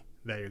running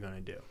that you're going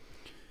to do.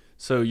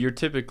 So you're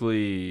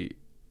typically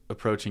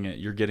approaching it,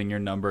 you're getting your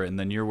number, and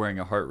then you're wearing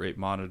a heart rate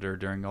monitor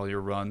during all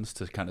your runs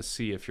to kind of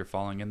see if you're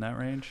falling in that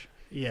range?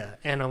 Yeah,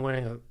 and I'm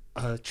wearing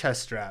a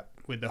chest strap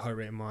with the heart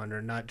rate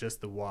monitor, not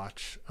just the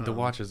watch. The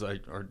watches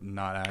are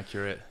not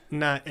accurate.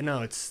 No,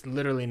 it's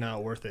literally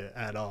not worth it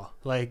at all.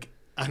 Like,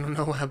 I don't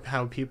know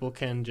how people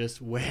can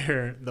just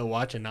wear the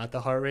watch and not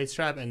the heart rate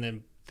strap and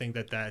then think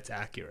that that's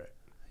accurate.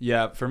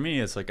 Yeah, for me,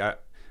 it's like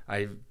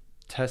I've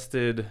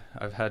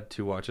had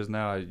 2 watches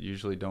now. I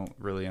usually don't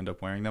really end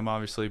up wearing them,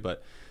 obviously,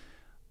 but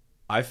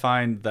I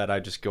find that I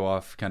just go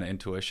off kind of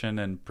intuition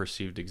and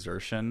perceived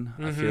exertion.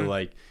 I feel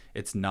like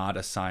it's not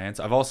a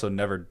science. I've also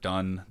never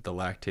done the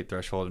lactate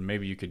threshold, and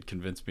maybe you could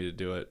convince me to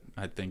do it.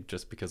 I think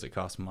just because it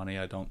costs money,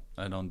 I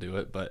don't do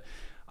it, but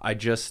I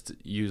just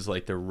use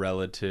like the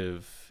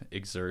relative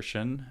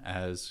exertion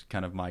as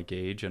kind of my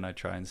gauge, and I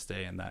try and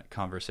stay in that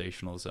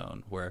conversational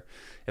zone where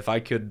if I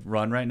could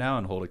run right now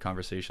and hold a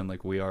conversation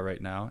like we are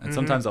right now, and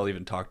sometimes I'll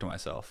even talk to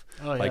myself,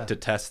 to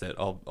test it.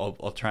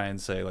 I'll try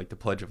and say like the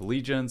Pledge of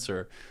Allegiance,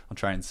 or I'll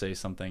try and say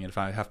something, and if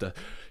I have to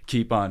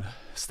keep on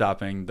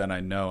stopping, then I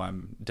know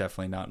I'm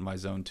definitely not in my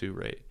zone 2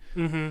 rate.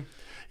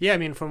 Yeah, I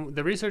mean, from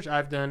the research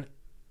I've done,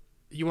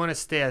 you want to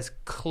stay as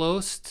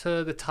close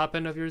to the top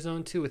end of your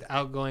zone 2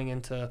 without going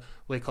into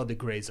what they call the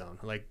gray zone,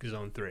 like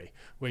zone 3,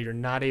 where you're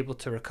not able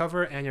to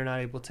recover and you're not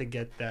able to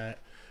get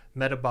that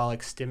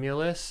metabolic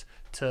stimulus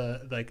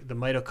to like the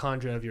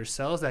mitochondria of your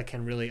cells that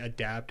can really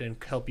adapt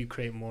and help you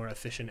create more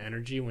efficient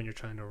energy when you're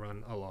trying to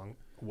run a long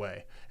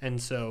way.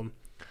 And so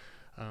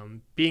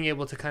being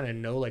able to kind of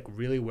know like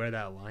really where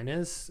that line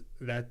is,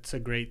 that's a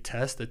great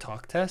test. The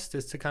talk test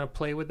is to kind of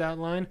play with that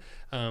line.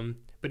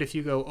 But if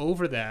you go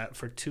over that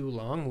for too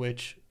long,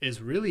 which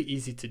is really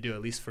easy to do,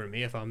 at least for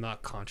me, if I'm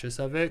not conscious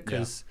of it,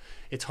 because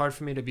it's hard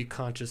for me to be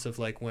conscious of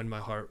like when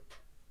my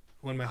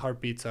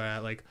heartbeats are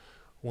at like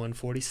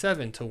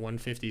 147 to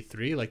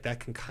 153, like that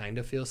can kind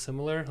of feel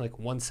similar. Like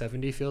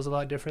 170 feels a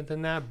lot different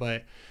than that.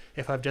 But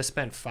if I've just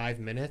spent 5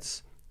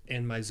 minutes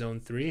in my zone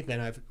 3,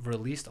 then I've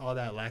released all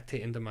that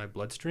lactate into my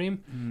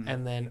bloodstream,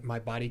 and then my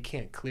body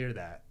can't clear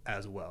that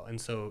as well. And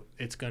so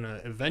it's going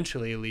to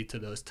eventually lead to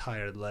those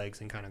tired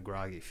legs and kind of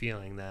groggy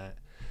feeling that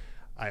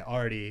I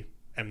already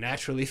am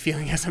naturally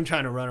feeling as I'm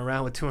trying to run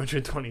around with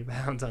 220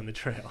 pounds on the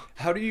trail.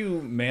 How do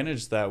you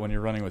manage that when you're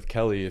running with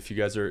Kelly? If you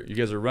guys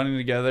are running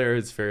together,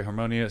 it's very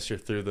harmonious. You're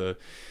through the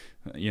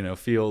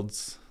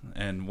fields,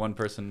 and one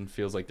person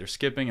feels like they're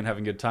skipping and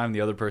having a good time,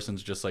 the other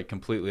person's just like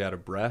completely out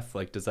of breath.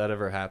 Like, does that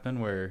ever happen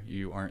where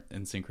you aren't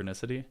in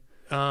synchronicity?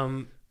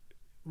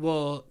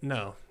 Well,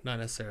 no, not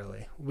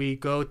necessarily. We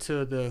go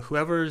to the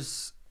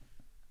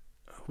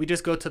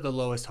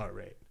lowest heart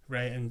rate,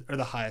 right? Or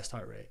the highest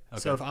heart rate. Okay.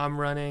 So if I'm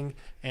running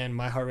and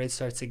my heart rate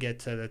starts to get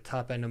to the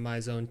top end of my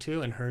zone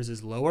 2 and hers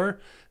is lower,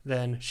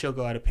 then she'll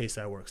go at a pace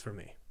that works for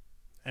me,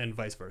 and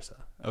vice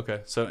versa.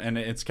 Okay. So, and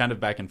it's kind of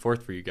back and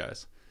forth for you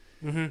guys.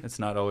 It's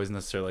not always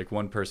necessarily like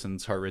one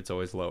person's heart rate's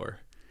always lower.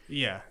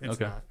 Yeah, it's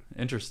not.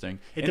 Interesting.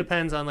 It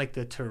depends on like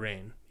the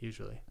terrain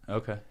usually.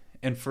 Okay.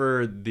 And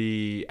for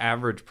the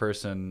average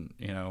person,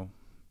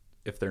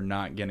 if they're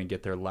not going to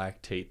get their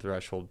lactate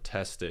threshold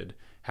tested,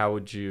 how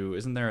would you,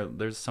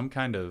 there's some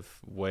kind of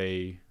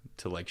way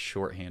to like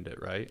shorthand it,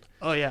 right?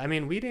 Oh yeah. I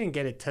mean, we didn't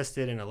get it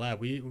tested in a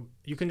lab.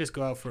 You can just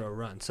go out for a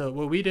run. So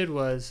what we did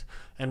was,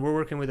 and we're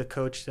working with a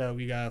coach that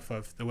we got off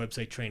of the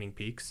website Training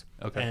Peaks.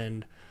 Okay.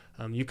 And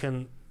you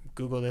can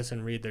Google this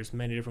and read. There's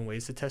many different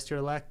ways to test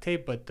your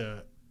lactate, but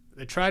the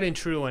tried and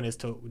true one is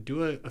to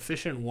do an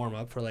efficient warm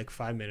up for like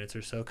 5 minutes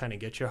or so, kind of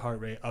get your heart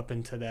rate up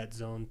into that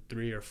zone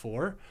 3 or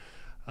 4,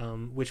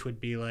 which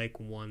would be like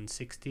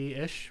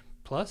 160-ish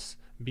plus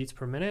beats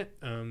per minute.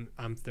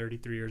 I'm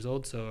 33 years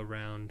old, so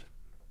around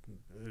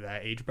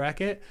that age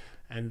bracket,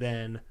 and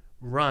then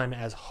run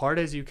as hard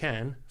as you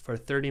can for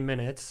 30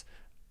 minutes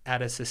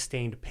at a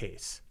sustained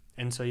pace.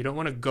 And so you don't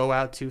want to go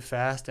out too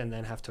fast and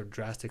then have to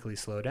drastically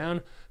slow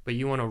down, but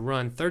you want to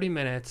run 30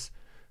 minutes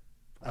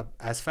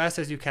as fast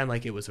as you can,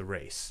 like it was a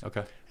race.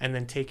 Okay. And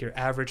then take your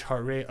average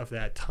heart rate of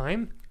that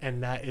time,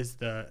 and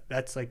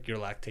that's like your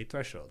lactate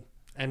threshold.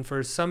 And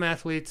for some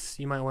athletes,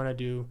 you might want to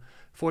do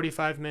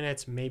 45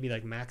 minutes, maybe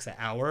like max an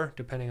hour,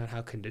 depending on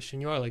how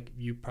conditioned you are. Like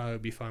you probably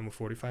be fine with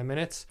 45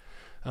 minutes.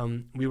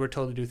 We were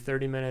told to do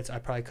 30 minutes. I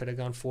probably could have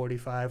gone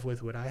 45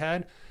 with what I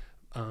had.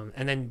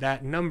 And then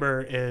that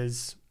number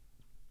is,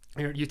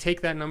 you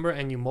take that number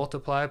and you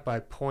multiply it by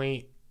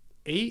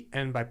 0.8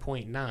 and by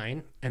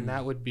 0.9, and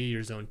that would be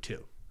your zone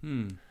 2.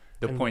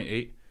 The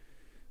 0.8?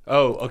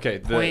 Oh, okay.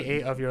 The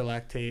 0.8 of your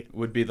lactate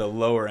would be the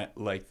lower end,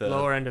 like the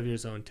lower end of your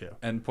zone 2.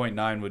 And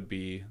 0.9 would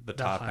be the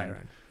top higher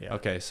end. Yeah.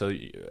 Okay, so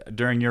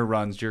during your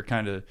runs, you're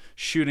kind of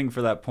shooting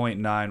for that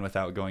 0.9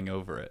 without going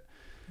over it.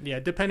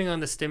 Yeah, depending on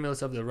the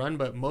stimulus of the run,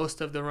 but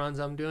most of the runs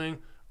I'm doing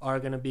are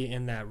going to be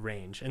in that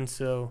range. And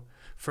so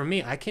for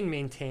me, I can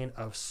maintain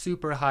a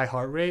super high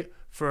heart rate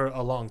for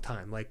a long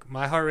time. Like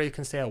my heart rate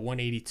can stay at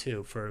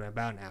 182 for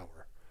about an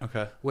hour.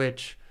 Okay.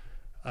 Which,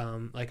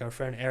 like our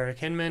friend Eric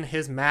Hinman,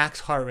 his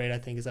max heart rate I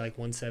think is at like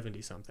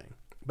 170 something.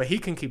 But he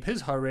can keep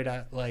his heart rate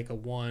at like a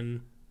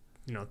 30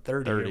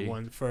 or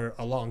 1 for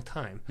a long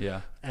time.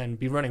 Yeah. And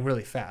be running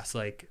really fast.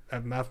 Like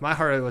if my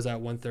heart rate was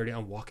at 130,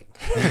 I'm walking.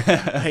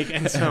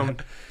 And so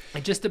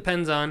it just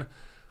depends on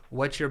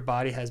what your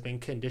body has been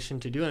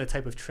conditioned to do and the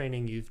type of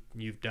training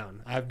you've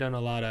done. I've done a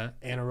lot of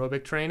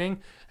anaerobic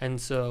training, and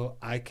so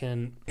I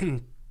can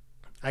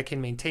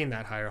maintain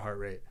that higher heart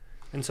rate.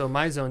 And so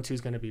my zone 2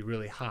 is going to be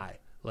really high.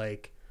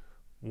 Like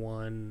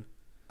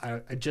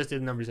I just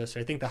did the numbers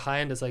yesterday. I think the high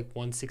end is like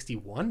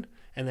 161,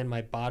 and then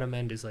my bottom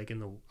end is like in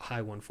the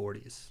high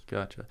 140s.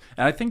 Gotcha.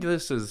 And I think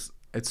it's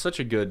such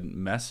a good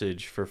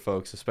message for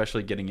folks,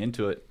 especially getting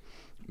into it,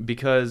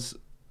 because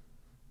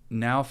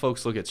now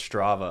folks look at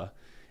Strava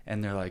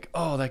and they're like,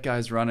 oh, that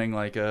guy's running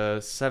like a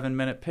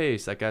 7-minute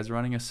pace. That guy's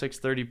running a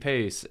 6:30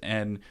 pace.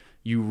 And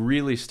you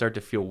really start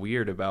to feel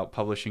weird about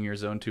publishing your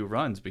zone 2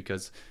 runs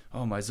because,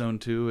 oh, my zone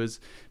 2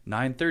 is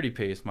 9:30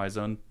 pace. My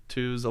zone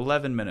 2 is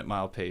 11-minute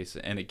mile pace.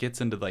 And it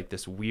gets into like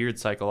this weird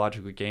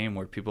psychological game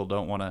where people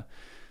don't want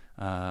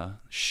to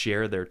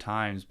share their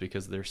times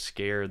because they're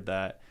scared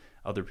that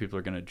other people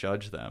are going to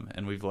judge them.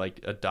 And we've like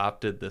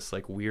adopted this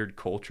like weird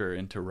culture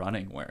into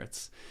running where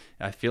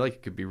I feel like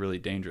it could be really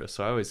dangerous.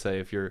 So I always say,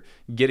 if you're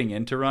getting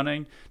into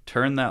running,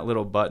 turn that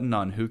little button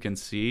on who can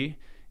see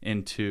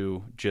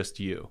into just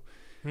you.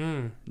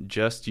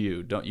 Just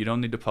you. You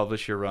don't need to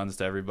publish your runs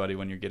to everybody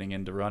when you're getting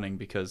into running,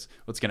 because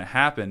what's going to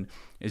happen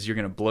is you're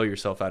going to blow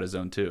yourself out of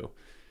zone 2.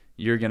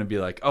 You're going to be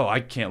like, oh, I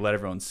can't let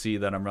everyone see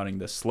that I'm running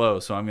this slow,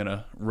 so I'm going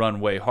to run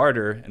way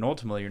harder. And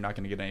ultimately, you're not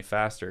going to get any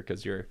faster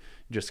because you're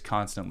just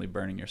constantly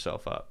burning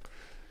yourself up.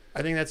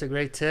 I think that's a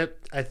great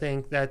tip. I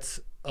think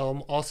that's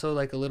also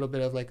like a little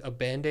bit of like a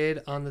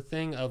Band-Aid on the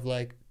thing of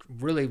like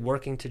really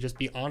working to just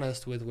be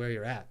honest with where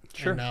you're at.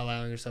 Sure. And not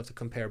allowing yourself to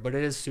compare. But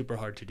it is super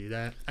hard to do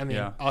that. I mean,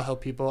 yeah. I'll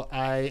help people.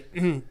 I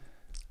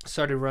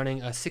started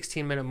running a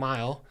 16-minute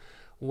mile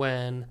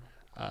when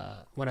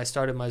I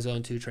started my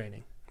Zone 2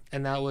 training.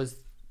 And that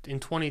was in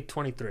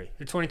 2023 or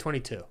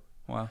 2022.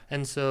 Wow.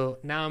 And so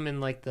now I'm in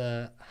like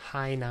the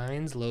high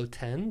 9s, low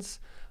 10s.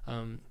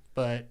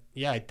 But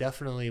yeah, I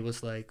definitely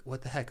was like,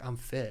 what the heck? I'm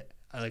fit.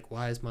 I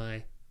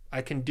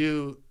can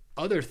do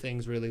other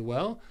things really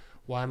well.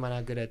 Why am I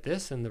not good at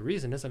this? And the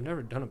reason is I've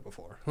never done it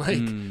before.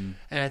 And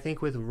I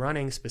think with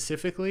running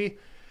specifically,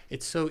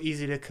 it's so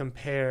easy to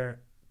compare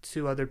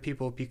to other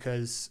people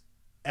because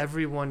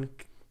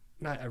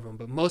not everyone,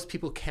 but most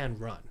people can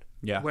run.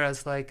 Yeah.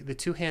 Whereas like the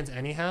 2 hands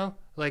anyhow,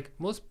 like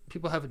most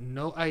people have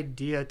no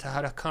idea to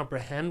how to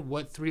comprehend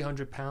what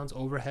 300 pounds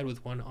overhead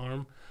with one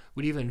arm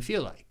would even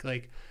feel like.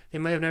 Like they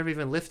might have never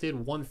even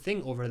lifted one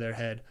thing over their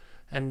head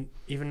and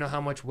even know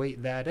how much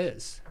weight that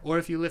is. Or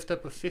if you lift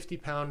up a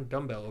 50-pound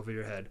dumbbell over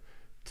your head,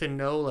 to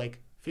know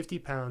like 50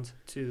 pounds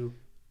to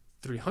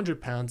 300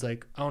 pounds,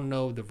 like I don't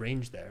know the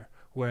range there.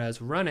 Whereas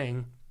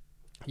running,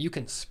 you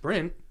can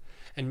sprint,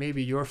 and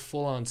maybe your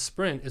full-on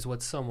sprint is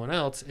what someone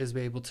else is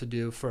able to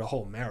do for a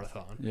whole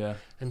marathon. Yeah.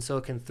 And so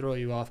it can throw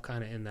you off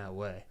kind of in that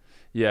way.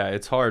 Yeah,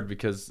 it's hard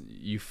because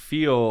you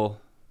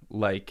feel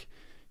like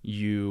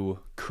you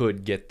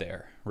could get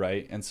there,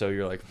 right? And so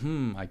you're like,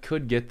 I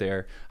could get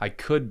there. I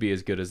could be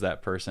as good as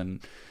that person.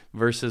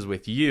 Versus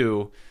with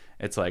you,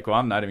 it's like, well,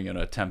 I'm not even going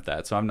to attempt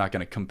that, so I'm not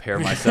going to compare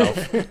myself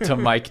to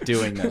Mike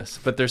doing this.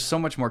 But there's so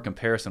much more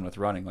comparison with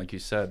running, like you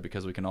said,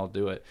 because we can all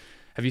do it.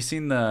 Have you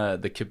seen the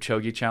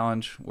Kipchoge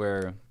challenge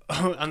where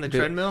on the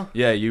treadmill?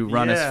 Yeah, you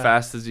run as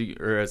fast as he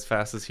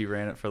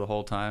ran it for the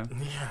whole time.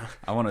 Yeah.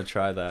 I want to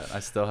try that. I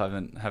still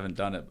haven't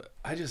done it, but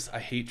I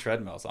hate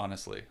treadmills,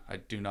 honestly. I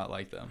do not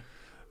like them.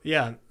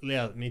 Yeah,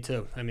 me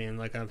too. I mean,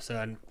 like I've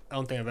said, I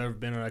don't think I've ever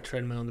been on a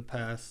treadmill in the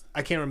past.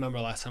 I can't remember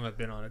last time I've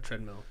been on a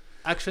treadmill.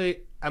 Actually,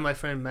 at my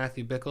friend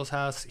Matthew Bickle's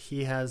house,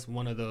 he has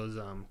one of those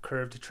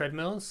curved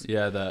treadmills.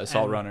 Yeah, the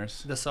assault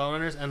runners. The assault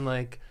runners, and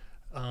like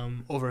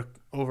over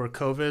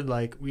COVID,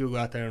 like we would go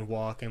out there and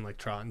walk and like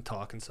trot and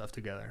talk and stuff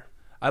together.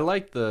 I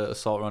like the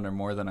assault runner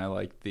more than I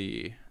like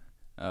the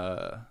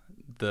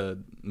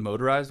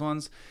motorized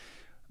ones.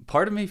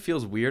 Part of me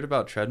feels weird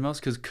about treadmills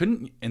because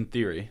couldn't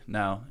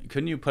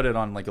you put it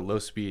on like a low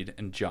speed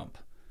and jump,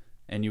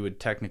 and you would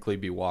technically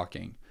be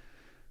walking?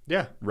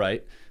 Yeah.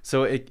 Right?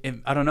 So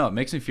I don't know, it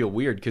makes me feel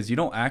weird because you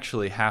don't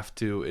actually have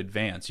to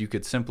advance. You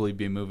could simply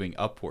be moving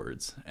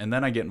upwards. And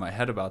then I get in my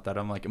head about that.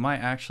 I'm like, am I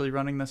actually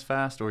running this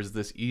fast, or is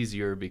this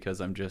easier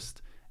because I'm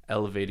just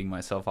elevating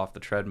myself off the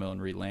treadmill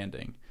and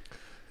re-landing?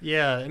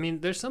 Yeah, I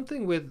mean, there's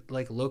something with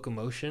like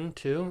locomotion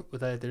too.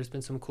 With that, there's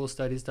been some cool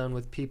studies done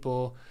with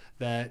people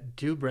that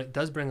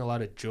does bring a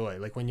lot of joy.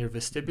 Like when your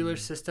vestibular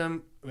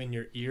system, when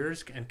your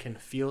ears can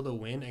feel the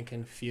wind and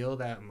can feel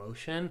that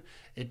motion,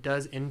 it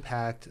does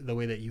impact the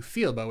way that you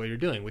feel about what you're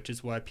doing, which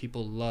is why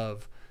people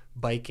love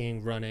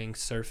biking, running,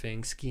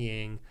 surfing,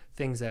 skiing,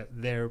 things that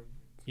they're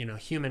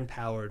human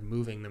powered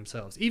moving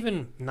themselves,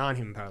 even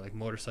non-human powered like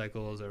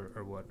motorcycles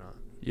or whatnot.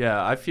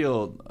 Yeah, I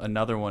feel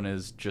another one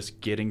is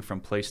just getting from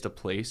place to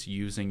place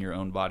using your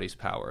own body's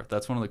power.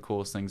 That's one of the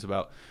coolest things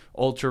about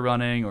ultra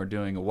running or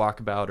doing a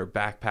walkabout or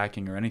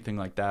backpacking or anything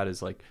like that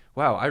is like,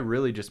 wow, I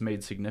really just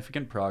made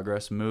significant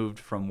progress, moved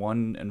from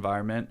one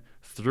environment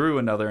through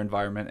another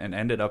environment and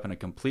ended up in a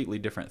completely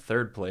different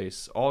third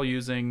place, all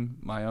using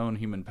my own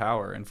human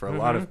power. And for a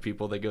lot of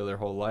people, they go their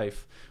whole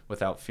life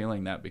without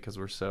feeling that because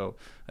we're so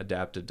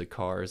adapted to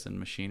cars and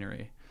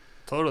machinery.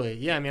 Totally.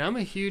 Yeah, I mean, I'm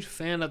a huge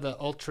fan of the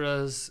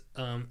ultras.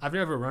 I've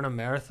never run a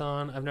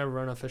marathon. I've never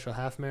run an official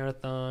half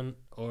marathon,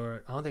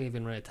 or I don't think I've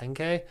even run a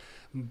 10K,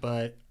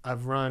 but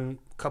I've run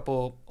a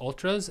couple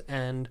ultras,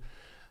 and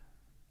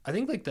I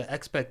think like the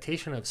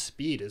expectation of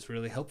speed is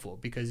really helpful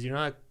because you're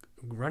not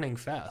running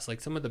fast. Like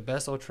some of the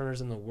best ultra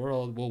runners in the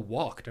world will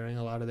walk during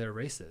a lot of their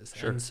races.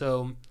 Sure. And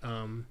so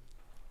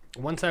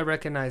once I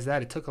recognized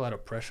that, it took a lot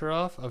of pressure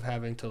off of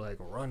having to like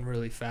run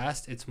really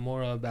fast. It's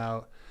more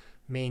about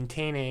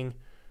maintaining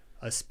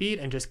a speed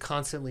and just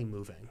constantly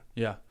moving.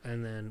 Yeah.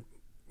 And then,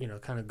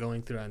 kind of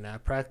going through on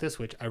that practice,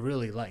 which I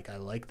really like. I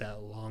like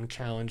that long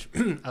challenge.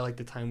 I like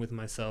the time with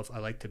myself. I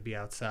like to be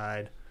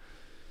outside.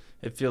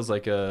 It feels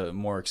like a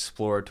more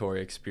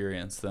exploratory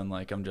experience than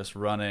like I'm just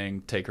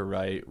running, take a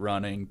right,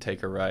 running,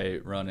 take a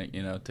right, running.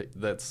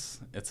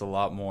 It's a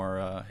lot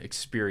more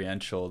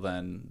experiential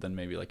than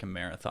maybe like a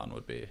marathon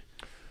would be.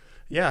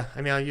 Yeah,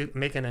 I mean, I'll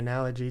make an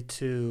analogy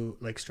to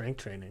like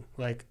strength training.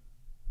 Like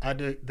I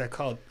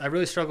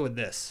really struggle with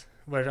this,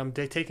 where I'm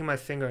taking my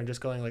finger and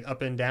just going like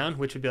up and down,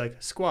 which would be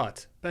like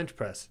squat, bench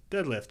press,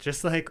 deadlift,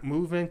 just like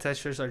movement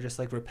gestures are just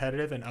like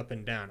repetitive and up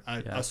and down.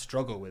 I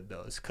struggle with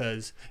those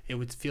because it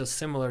would feel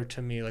similar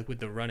to me like with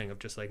the running of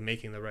just like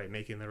making the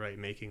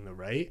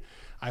right.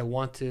 I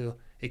want to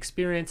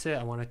experience it.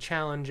 I want to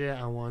challenge it.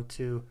 I want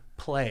to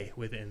play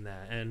within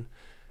that. And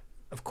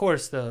of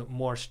course, the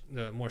more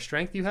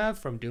strength you have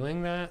from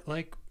doing that,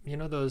 like,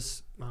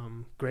 those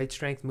great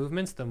strength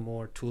movements, the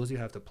more tools you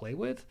have to play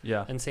with.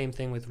 Yeah. And same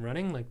thing with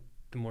running, like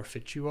the more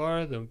fit you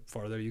are, the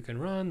farther you can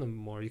run, the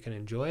more you can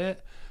enjoy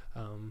it.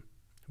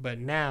 But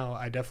now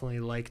I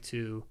definitely like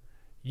to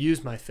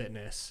use my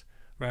fitness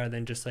rather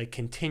than just like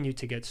continue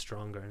to get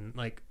stronger. And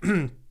like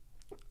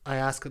I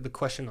ask the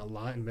question a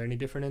lot in many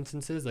different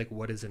instances, like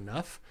what is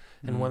enough?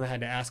 And one I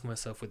had to ask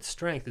myself with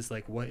strength is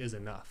like, what is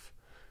enough?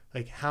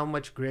 Like how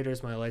much greater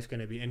is my life going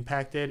to be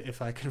impacted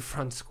if I can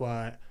front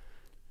squat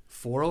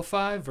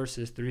 405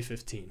 versus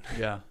 315?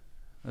 Yeah,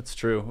 that's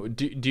true.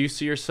 Do you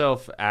see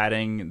yourself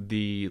adding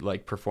the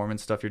like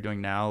performance stuff you're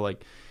doing now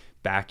like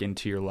back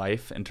into your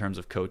life in terms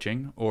of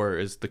coaching, or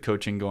is the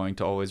coaching going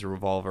to always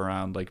revolve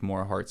around like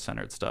more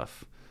heart-centered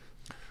stuff?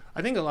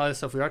 I think a lot of the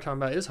stuff we are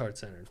talking about is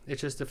heart-centered.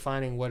 It's just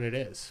defining what it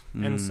is.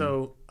 And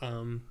so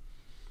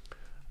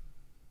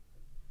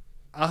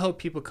I'll help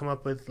people come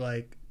up with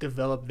like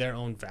develop their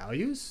own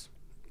values.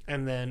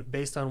 And then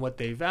based on what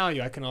they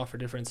value, I can offer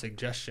different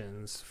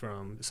suggestions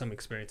from some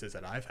experiences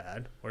that I've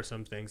had or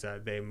some things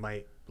that they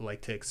might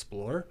like to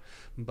explore.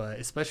 But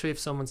especially if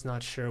someone's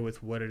not sure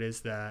with what it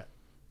is that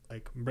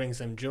like brings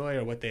them joy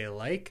or what they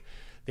like,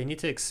 they need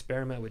to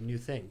experiment with new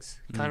things.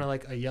 Kind of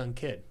like a young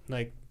kid.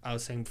 Like I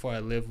was saying before, I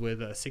live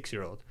with a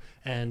 6-year-old.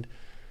 And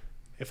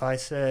if I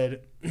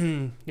said,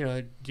 do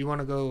you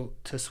want to go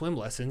to swim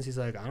lessons? He's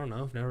like, I don't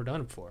know. I've never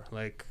done it before.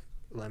 Like,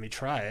 let me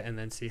try it and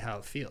then see how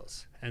it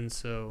feels. And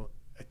so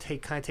I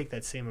take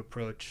that same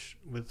approach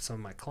with some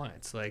of my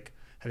clients. Like,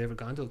 have you ever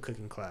gone to a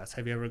cooking class?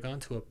 Have you ever gone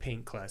to a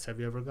paint class? Have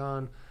you ever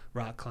gone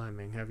rock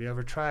climbing? Have you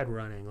ever tried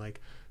running? Like,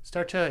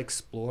 start to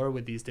explore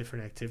with these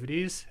different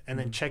activities and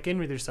then check in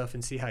with yourself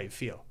and see how you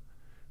feel.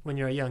 When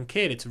you're a young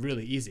kid, it's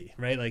really easy,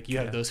 right? Like you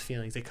have those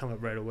feelings, they come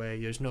up right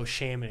away. There's no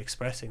shame in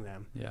expressing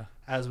them. Yeah.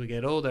 As we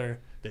get older,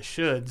 the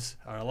shoulds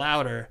are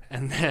louder,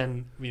 and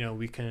then,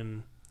 we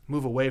can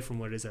move away from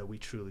what it is that we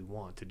truly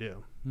want to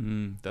do.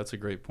 That's a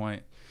great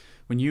point.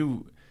 When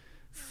you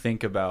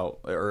think about,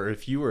 or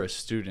if you were a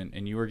student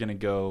and you were going to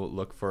go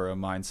look for a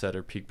mindset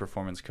or peak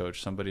performance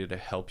coach, somebody to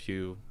help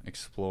you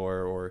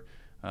explore or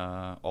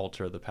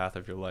alter the path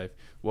of your life,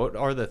 what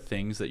are the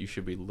things that you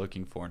should be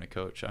looking for in a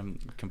coach? I'm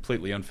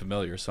completely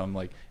unfamiliar, so I'm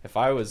like, if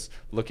I was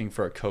looking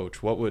for a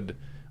coach, what would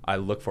I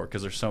look for?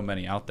 Because there's so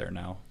many out there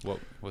now.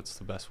 What's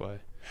the best way?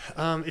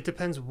 It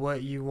depends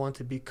what you want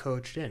to be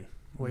coached in,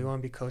 what you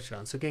want to be coached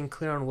on. So getting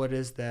clear on what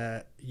is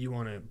that you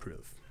want to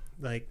improve.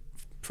 Like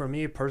for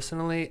me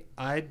personally,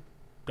 I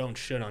don't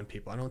shit on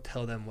people. I don't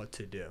tell them what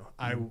to do.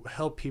 I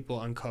help people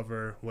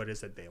uncover what it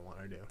is that they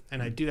want to do.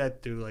 And I do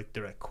that through like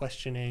direct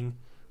questioning,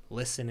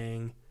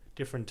 listening,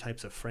 different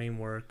types of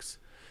frameworks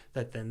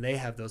that then they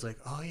have those like,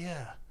 oh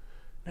yeah,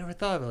 never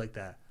thought of it like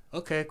that.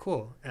 Okay,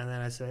 cool. And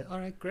then I say, all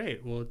right,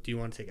 great. Well, do you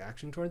want to take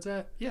action towards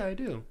that? Yeah, I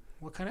do.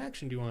 What kind of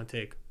action do you want to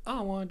take? Oh,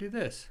 I want to do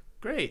this.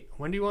 Great.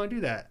 When do you want to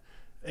do that?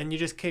 And you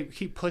just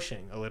keep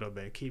pushing a little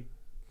bit, keep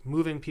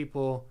moving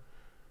people.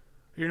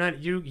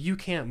 You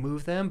can't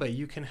move them, but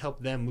you can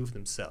help them move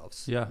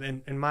themselves. Yeah.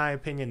 And in my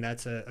opinion,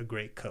 that's a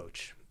great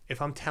coach.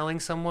 If I'm telling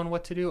someone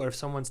what to do, or if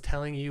someone's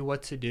telling you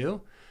what to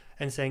do,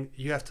 and saying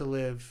you have to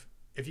live,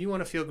 if you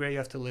want to feel great, you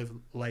have to live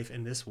life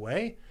in this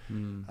way.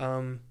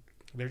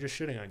 They're just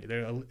shitting on you.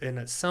 They're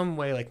in some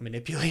way like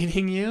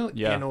manipulating you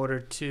in order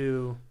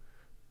to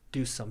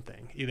do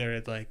something, either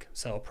it's like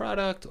sell a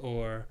product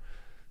or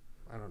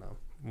I don't know,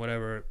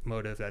 whatever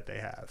motive that they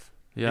have.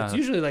 It's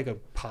usually like a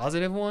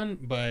positive one,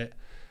 but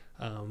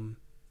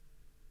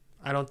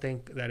I don't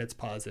think that it's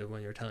positive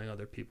when you're telling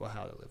other people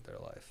how to live their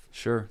life.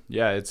 Sure.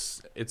 Yeah,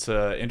 it's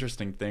a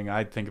interesting thing.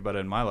 I think about it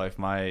in my life.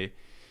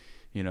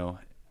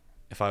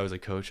 If I was a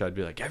coach, I'd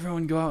be like,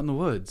 everyone go out in the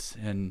woods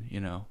and,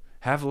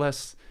 have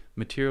less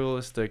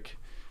materialistic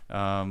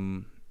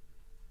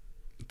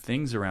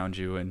things around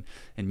you, and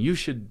you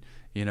should,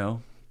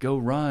 go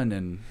run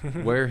and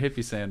wear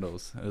hippie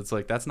sandals. It's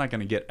like, that's not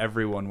going to get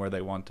everyone where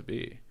they want to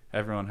be.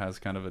 Everyone has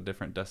kind of a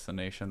different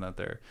destination that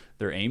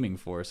they're aiming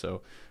for.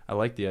 So I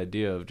like the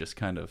idea of just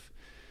kind of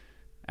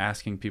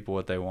asking people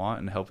what they want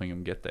and helping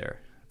them get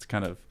there. It's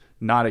kind of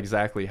not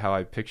exactly how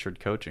I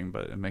pictured coaching,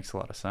 but it makes a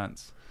lot of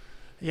sense.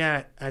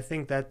 Yeah, I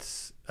think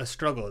that's a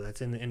struggle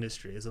that's in the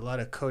industry. Is a lot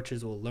of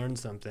coaches will learn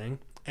something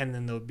and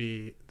then they'll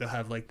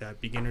have like that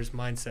beginner's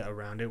mindset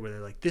around it where they're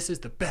like, this is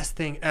the best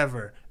thing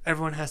ever.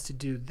 Everyone has to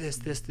do this,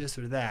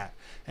 or that.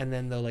 And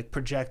then they'll like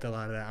project a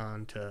lot of that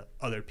onto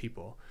other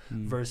people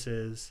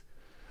versus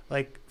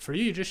like for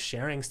you, just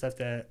sharing stuff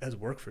that has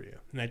worked for you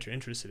and that you're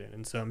interested in.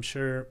 And so I'm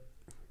sure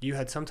you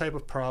had some type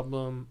of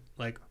problem,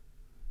 like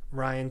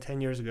Ryan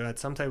 10 years ago had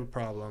some type of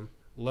problem,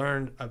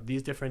 learned of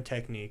these different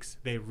techniques.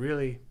 They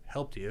really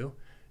helped you.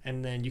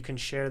 And then you can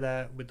share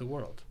that with the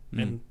world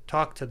and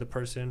talk to the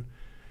person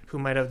who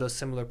might have those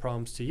similar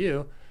problems to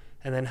you,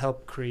 and then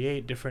help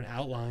create different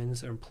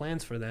outlines or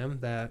plans for them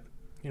that,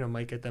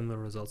 might get them the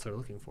results they're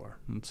looking for.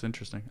 It's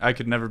interesting. I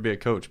could never be a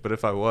coach, but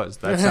if I was,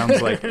 that sounds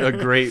like a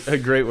great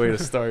way to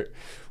start.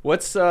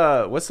 What's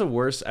the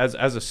worst, as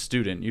a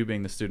student, you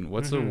being the student,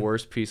 what's the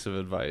worst piece of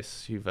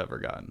advice you've ever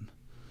gotten?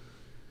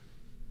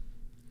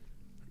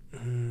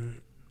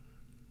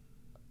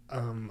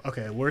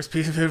 Okay, worst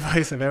piece of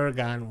advice I've ever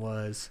gotten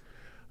was,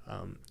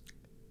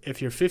 if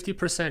you're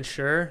 50%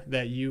 sure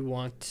that you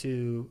want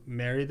to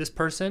marry this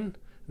person,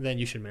 then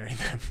you should marry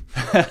them.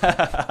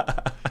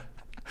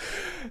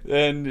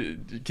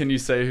 And can you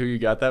say who you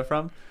got that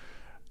from?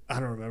 I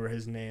don't remember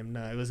his name.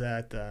 No, it was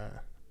at,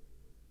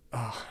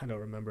 I don't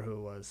remember who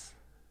it was.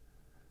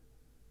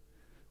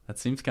 That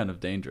seems kind of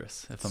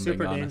dangerous, if I'm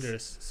being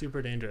honest.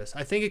 Super dangerous.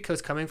 I think it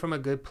was coming from a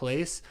good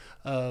place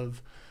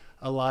of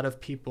a lot of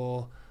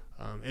people,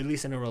 at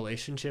least in a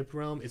relationship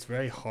realm, it's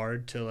very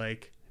hard to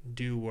like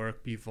do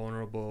work, be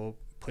vulnerable,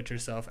 put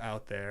yourself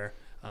out there.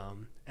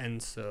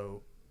 And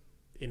so,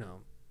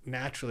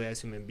 naturally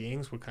as human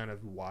beings, we're kind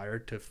of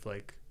wired to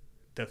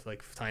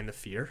find the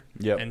fear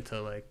and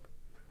to like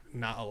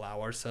not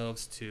allow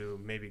ourselves to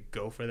maybe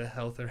go for the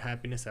health or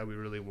happiness that we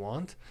really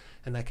want.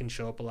 And that can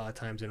show up a lot of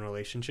times in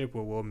relationship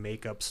where we'll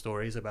make up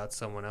stories about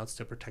someone else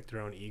to protect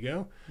their own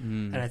ego.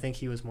 And I think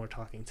he was more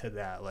talking to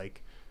that,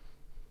 like,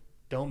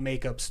 don't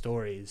make up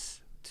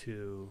stories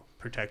to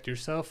protect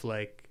yourself.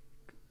 Like,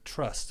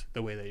 trust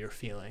the way that you're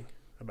feeling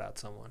about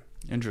someone.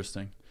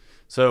 Interesting.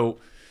 So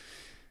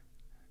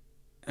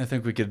I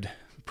think we could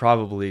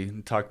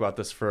probably talk about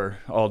this for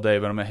all day,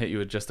 but I'm going to hit you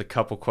with just a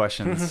couple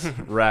questions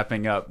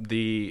wrapping up.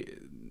 The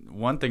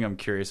one thing I'm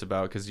curious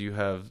about, because you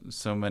have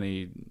so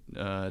many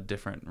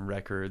different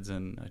records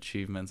and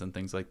achievements and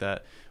things like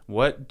that,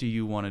 what do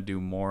you want to do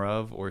more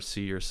of, or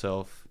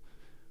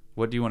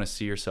what do you want to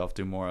see yourself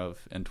do more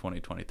of in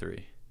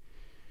 2023?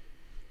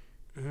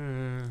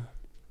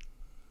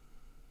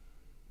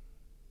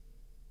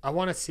 I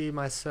want to see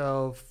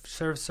myself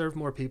serve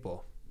more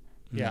people.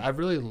 Yeah, I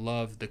really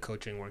love the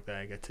coaching work that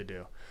I get to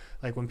do.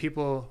 Like when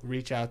people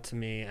reach out to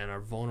me and are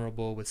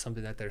vulnerable with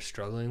something that they're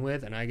struggling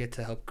with, and I get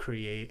to help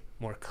create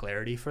more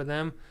clarity for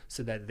them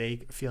so that they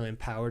feel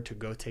empowered to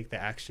go take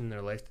the action in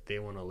their life that they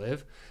want to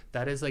live,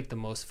 that is like the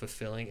most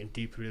fulfilling and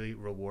deeply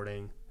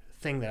rewarding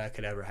thing that I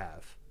could ever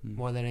have,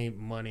 more than any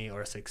money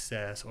or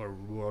success or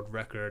world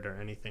record or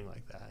anything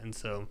like that. And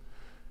so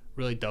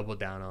really double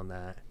down on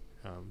that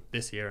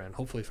this year and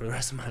hopefully for the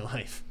rest of my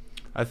life.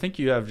 I think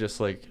you have just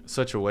like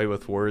such a way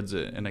with words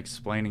and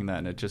explaining that,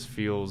 and it just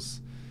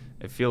feels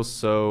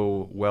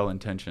so well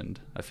intentioned.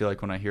 I feel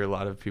like when I hear a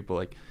lot of people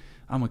like,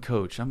 I'm a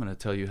coach, I'm going to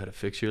tell you how to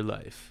fix your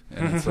life,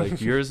 and it's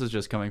like yours is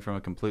just coming from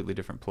a completely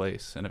different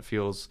place, and it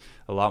feels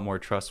a lot more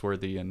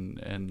trustworthy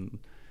and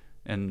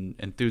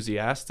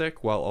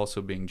enthusiastic while also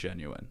being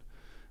genuine.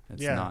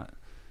 It's not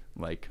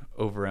like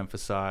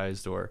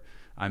overemphasized or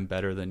I'm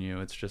better than you.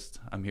 It's just,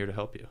 I'm here to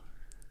help you.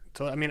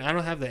 So I mean, I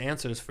don't have the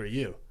answers for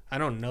you. I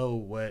don't know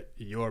what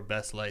your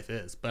best life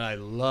is, but I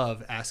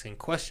love asking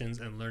questions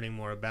and learning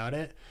more about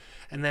it.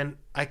 And then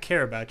I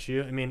care about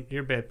you. I mean,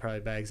 you're probably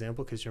a bad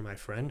example because you're my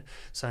friend,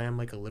 so I am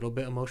like a little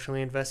bit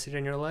emotionally invested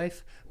in your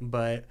life.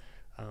 But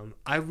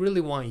I really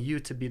want you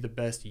to be the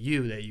best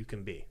you that you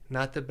can be,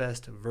 not the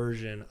best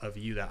version of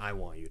you that I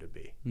want you to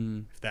be,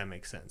 if that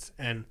makes sense.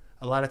 And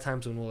a lot of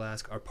times when we'll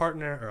ask our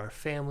partner or our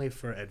family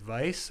for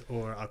advice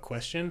or a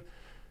question,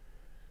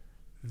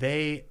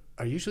 they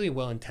are usually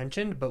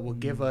well-intentioned, but will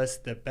give us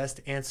the best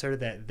answer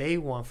that they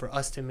want for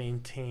us to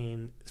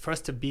maintain, for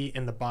us to be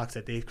in the box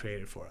that they've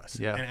created for us.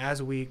 Yeah. And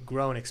as we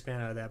grow and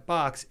expand out of that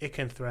box, it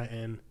can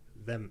threaten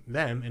them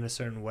in a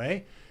certain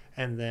way,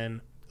 and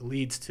then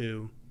leads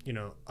to, you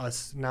know,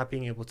 us not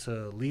being able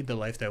to lead the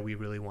life that we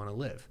really want to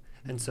live.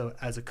 And so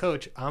as a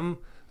coach, I'm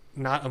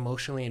not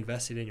emotionally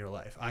invested in your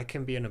life. I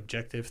can be an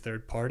objective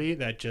third party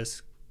that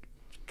just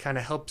kind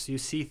of helps you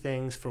see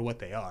things for what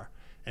they are.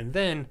 And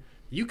then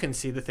you can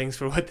see the things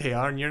for what they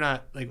are, and you're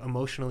not like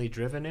emotionally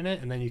driven in it,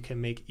 and then you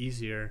can make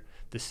easier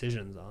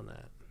decisions on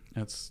that.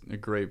 That's a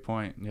great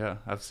point. Yeah,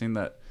 I've seen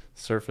that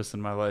surface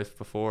in my life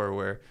before,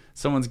 where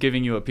someone's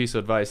giving you a piece of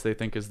advice they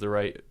think is the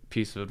right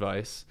piece of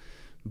advice,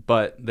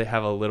 but they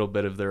have a little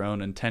bit of their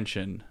own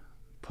intention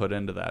put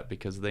into that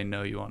because they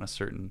know you on a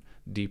certain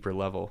deeper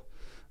level.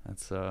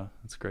 That's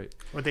great.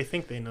 Or they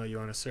think they know you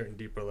on a certain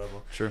deeper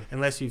level. Sure.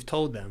 Unless you've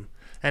told them.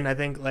 And I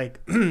think, like,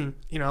 you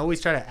know, I always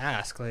try to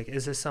ask, like,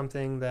 is this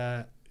something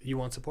that you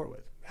want support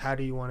with? How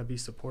do you want to be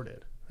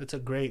supported? That's a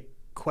great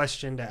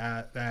question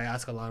that I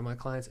ask a lot of my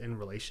clients in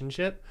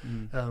relationship.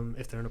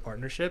 If they're in a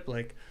partnership,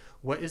 like,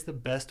 what is the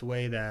best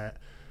way that,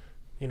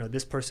 you know,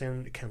 this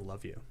person can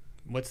love you?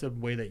 What's the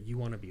way that you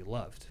want to be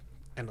loved?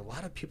 And a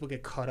lot of people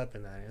get caught up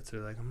in that answer.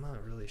 Like, I'm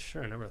not really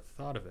sure. I never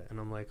thought of it. And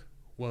I'm like,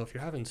 well, if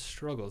you're having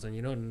struggles and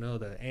you don't know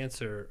the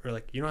answer, or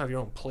like you don't have your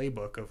own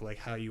playbook of like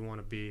how you want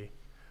to be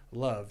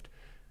loved,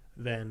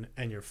 then,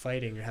 and you're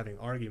fighting, you're having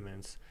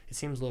arguments, it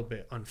seems a little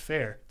bit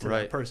unfair to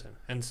that person.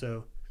 And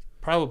so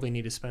probably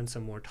need to spend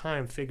some more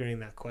time figuring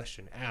that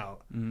question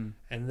out and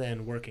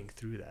then working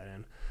through that.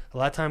 And a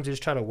lot of times we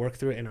just try to work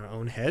through it in our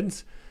own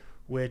heads,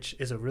 which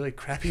is a really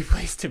crappy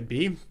place to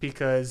be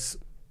because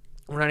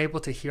we're not able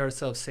to hear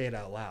ourselves say it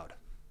out loud.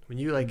 When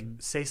you like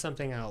say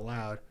something out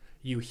loud,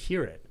 you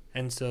hear it.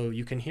 And so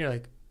you can hear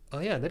like, oh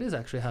yeah, that is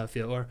actually how I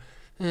feel. Or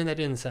that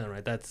didn't sound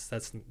right.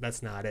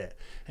 That's not it.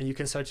 And you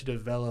can start to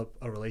develop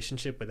a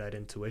relationship with that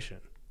intuition.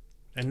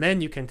 And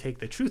then you can take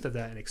the truth of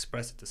that and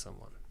express it to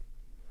someone.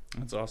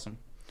 That's awesome.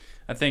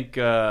 I think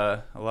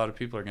a lot of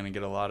people are going to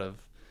get a lot of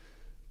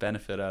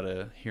benefit out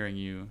of hearing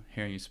you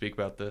speak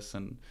about this.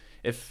 And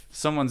if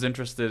someone's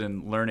interested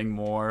in learning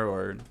more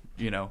or,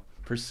 you know,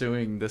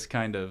 pursuing this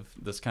kind of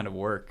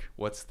work,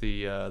 what's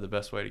the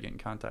best way to get in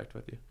contact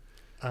with you?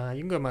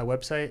 You can go to my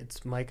website. It's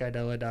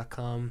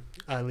mikeidella.com.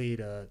 I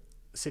lead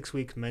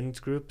 6-week men's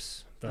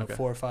groups, about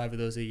 4 or 5 of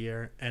those a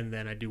year, and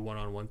then I do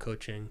one-on-one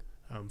coaching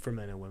for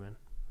men and women.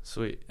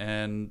 Sweet.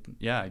 And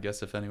yeah, I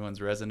guess if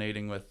anyone's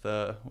resonating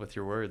with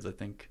your words, I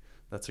think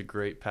that's a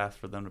great path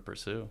for them to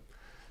pursue.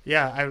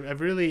 Yeah, I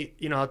really,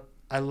 you know,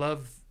 I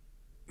love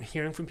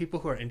hearing from people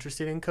who are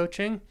interested in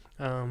coaching.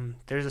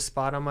 There's a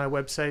spot on my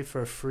website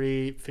for a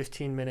free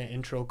 15-minute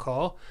intro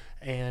call.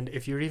 And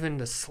if you're even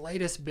the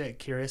slightest bit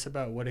curious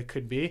about what it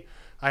could be,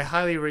 I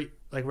highly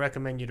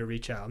recommend you to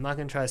reach out. I'm not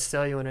going to try to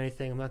sell you on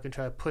anything. I'm not going to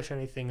try to push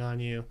anything on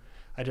you.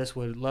 I just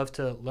would love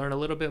to learn a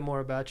little bit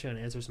more about you and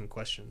answer some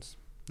questions.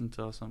 That's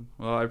awesome.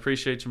 Well, I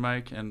appreciate you,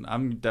 Mike, and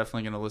I'm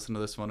definitely going to listen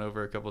to this one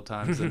over a couple of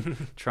times and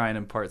try and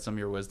impart some of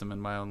your wisdom in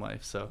my own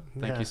life. So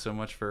thank you so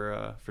much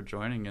for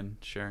joining and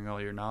sharing all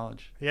your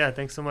knowledge. Yeah,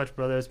 thanks so much,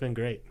 brother. It's been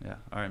great. Yeah.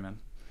 All right, man.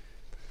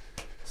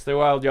 Stay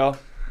wild, y'all.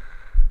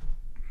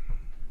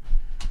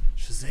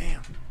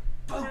 Shazam.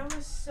 That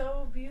was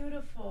so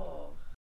beautiful.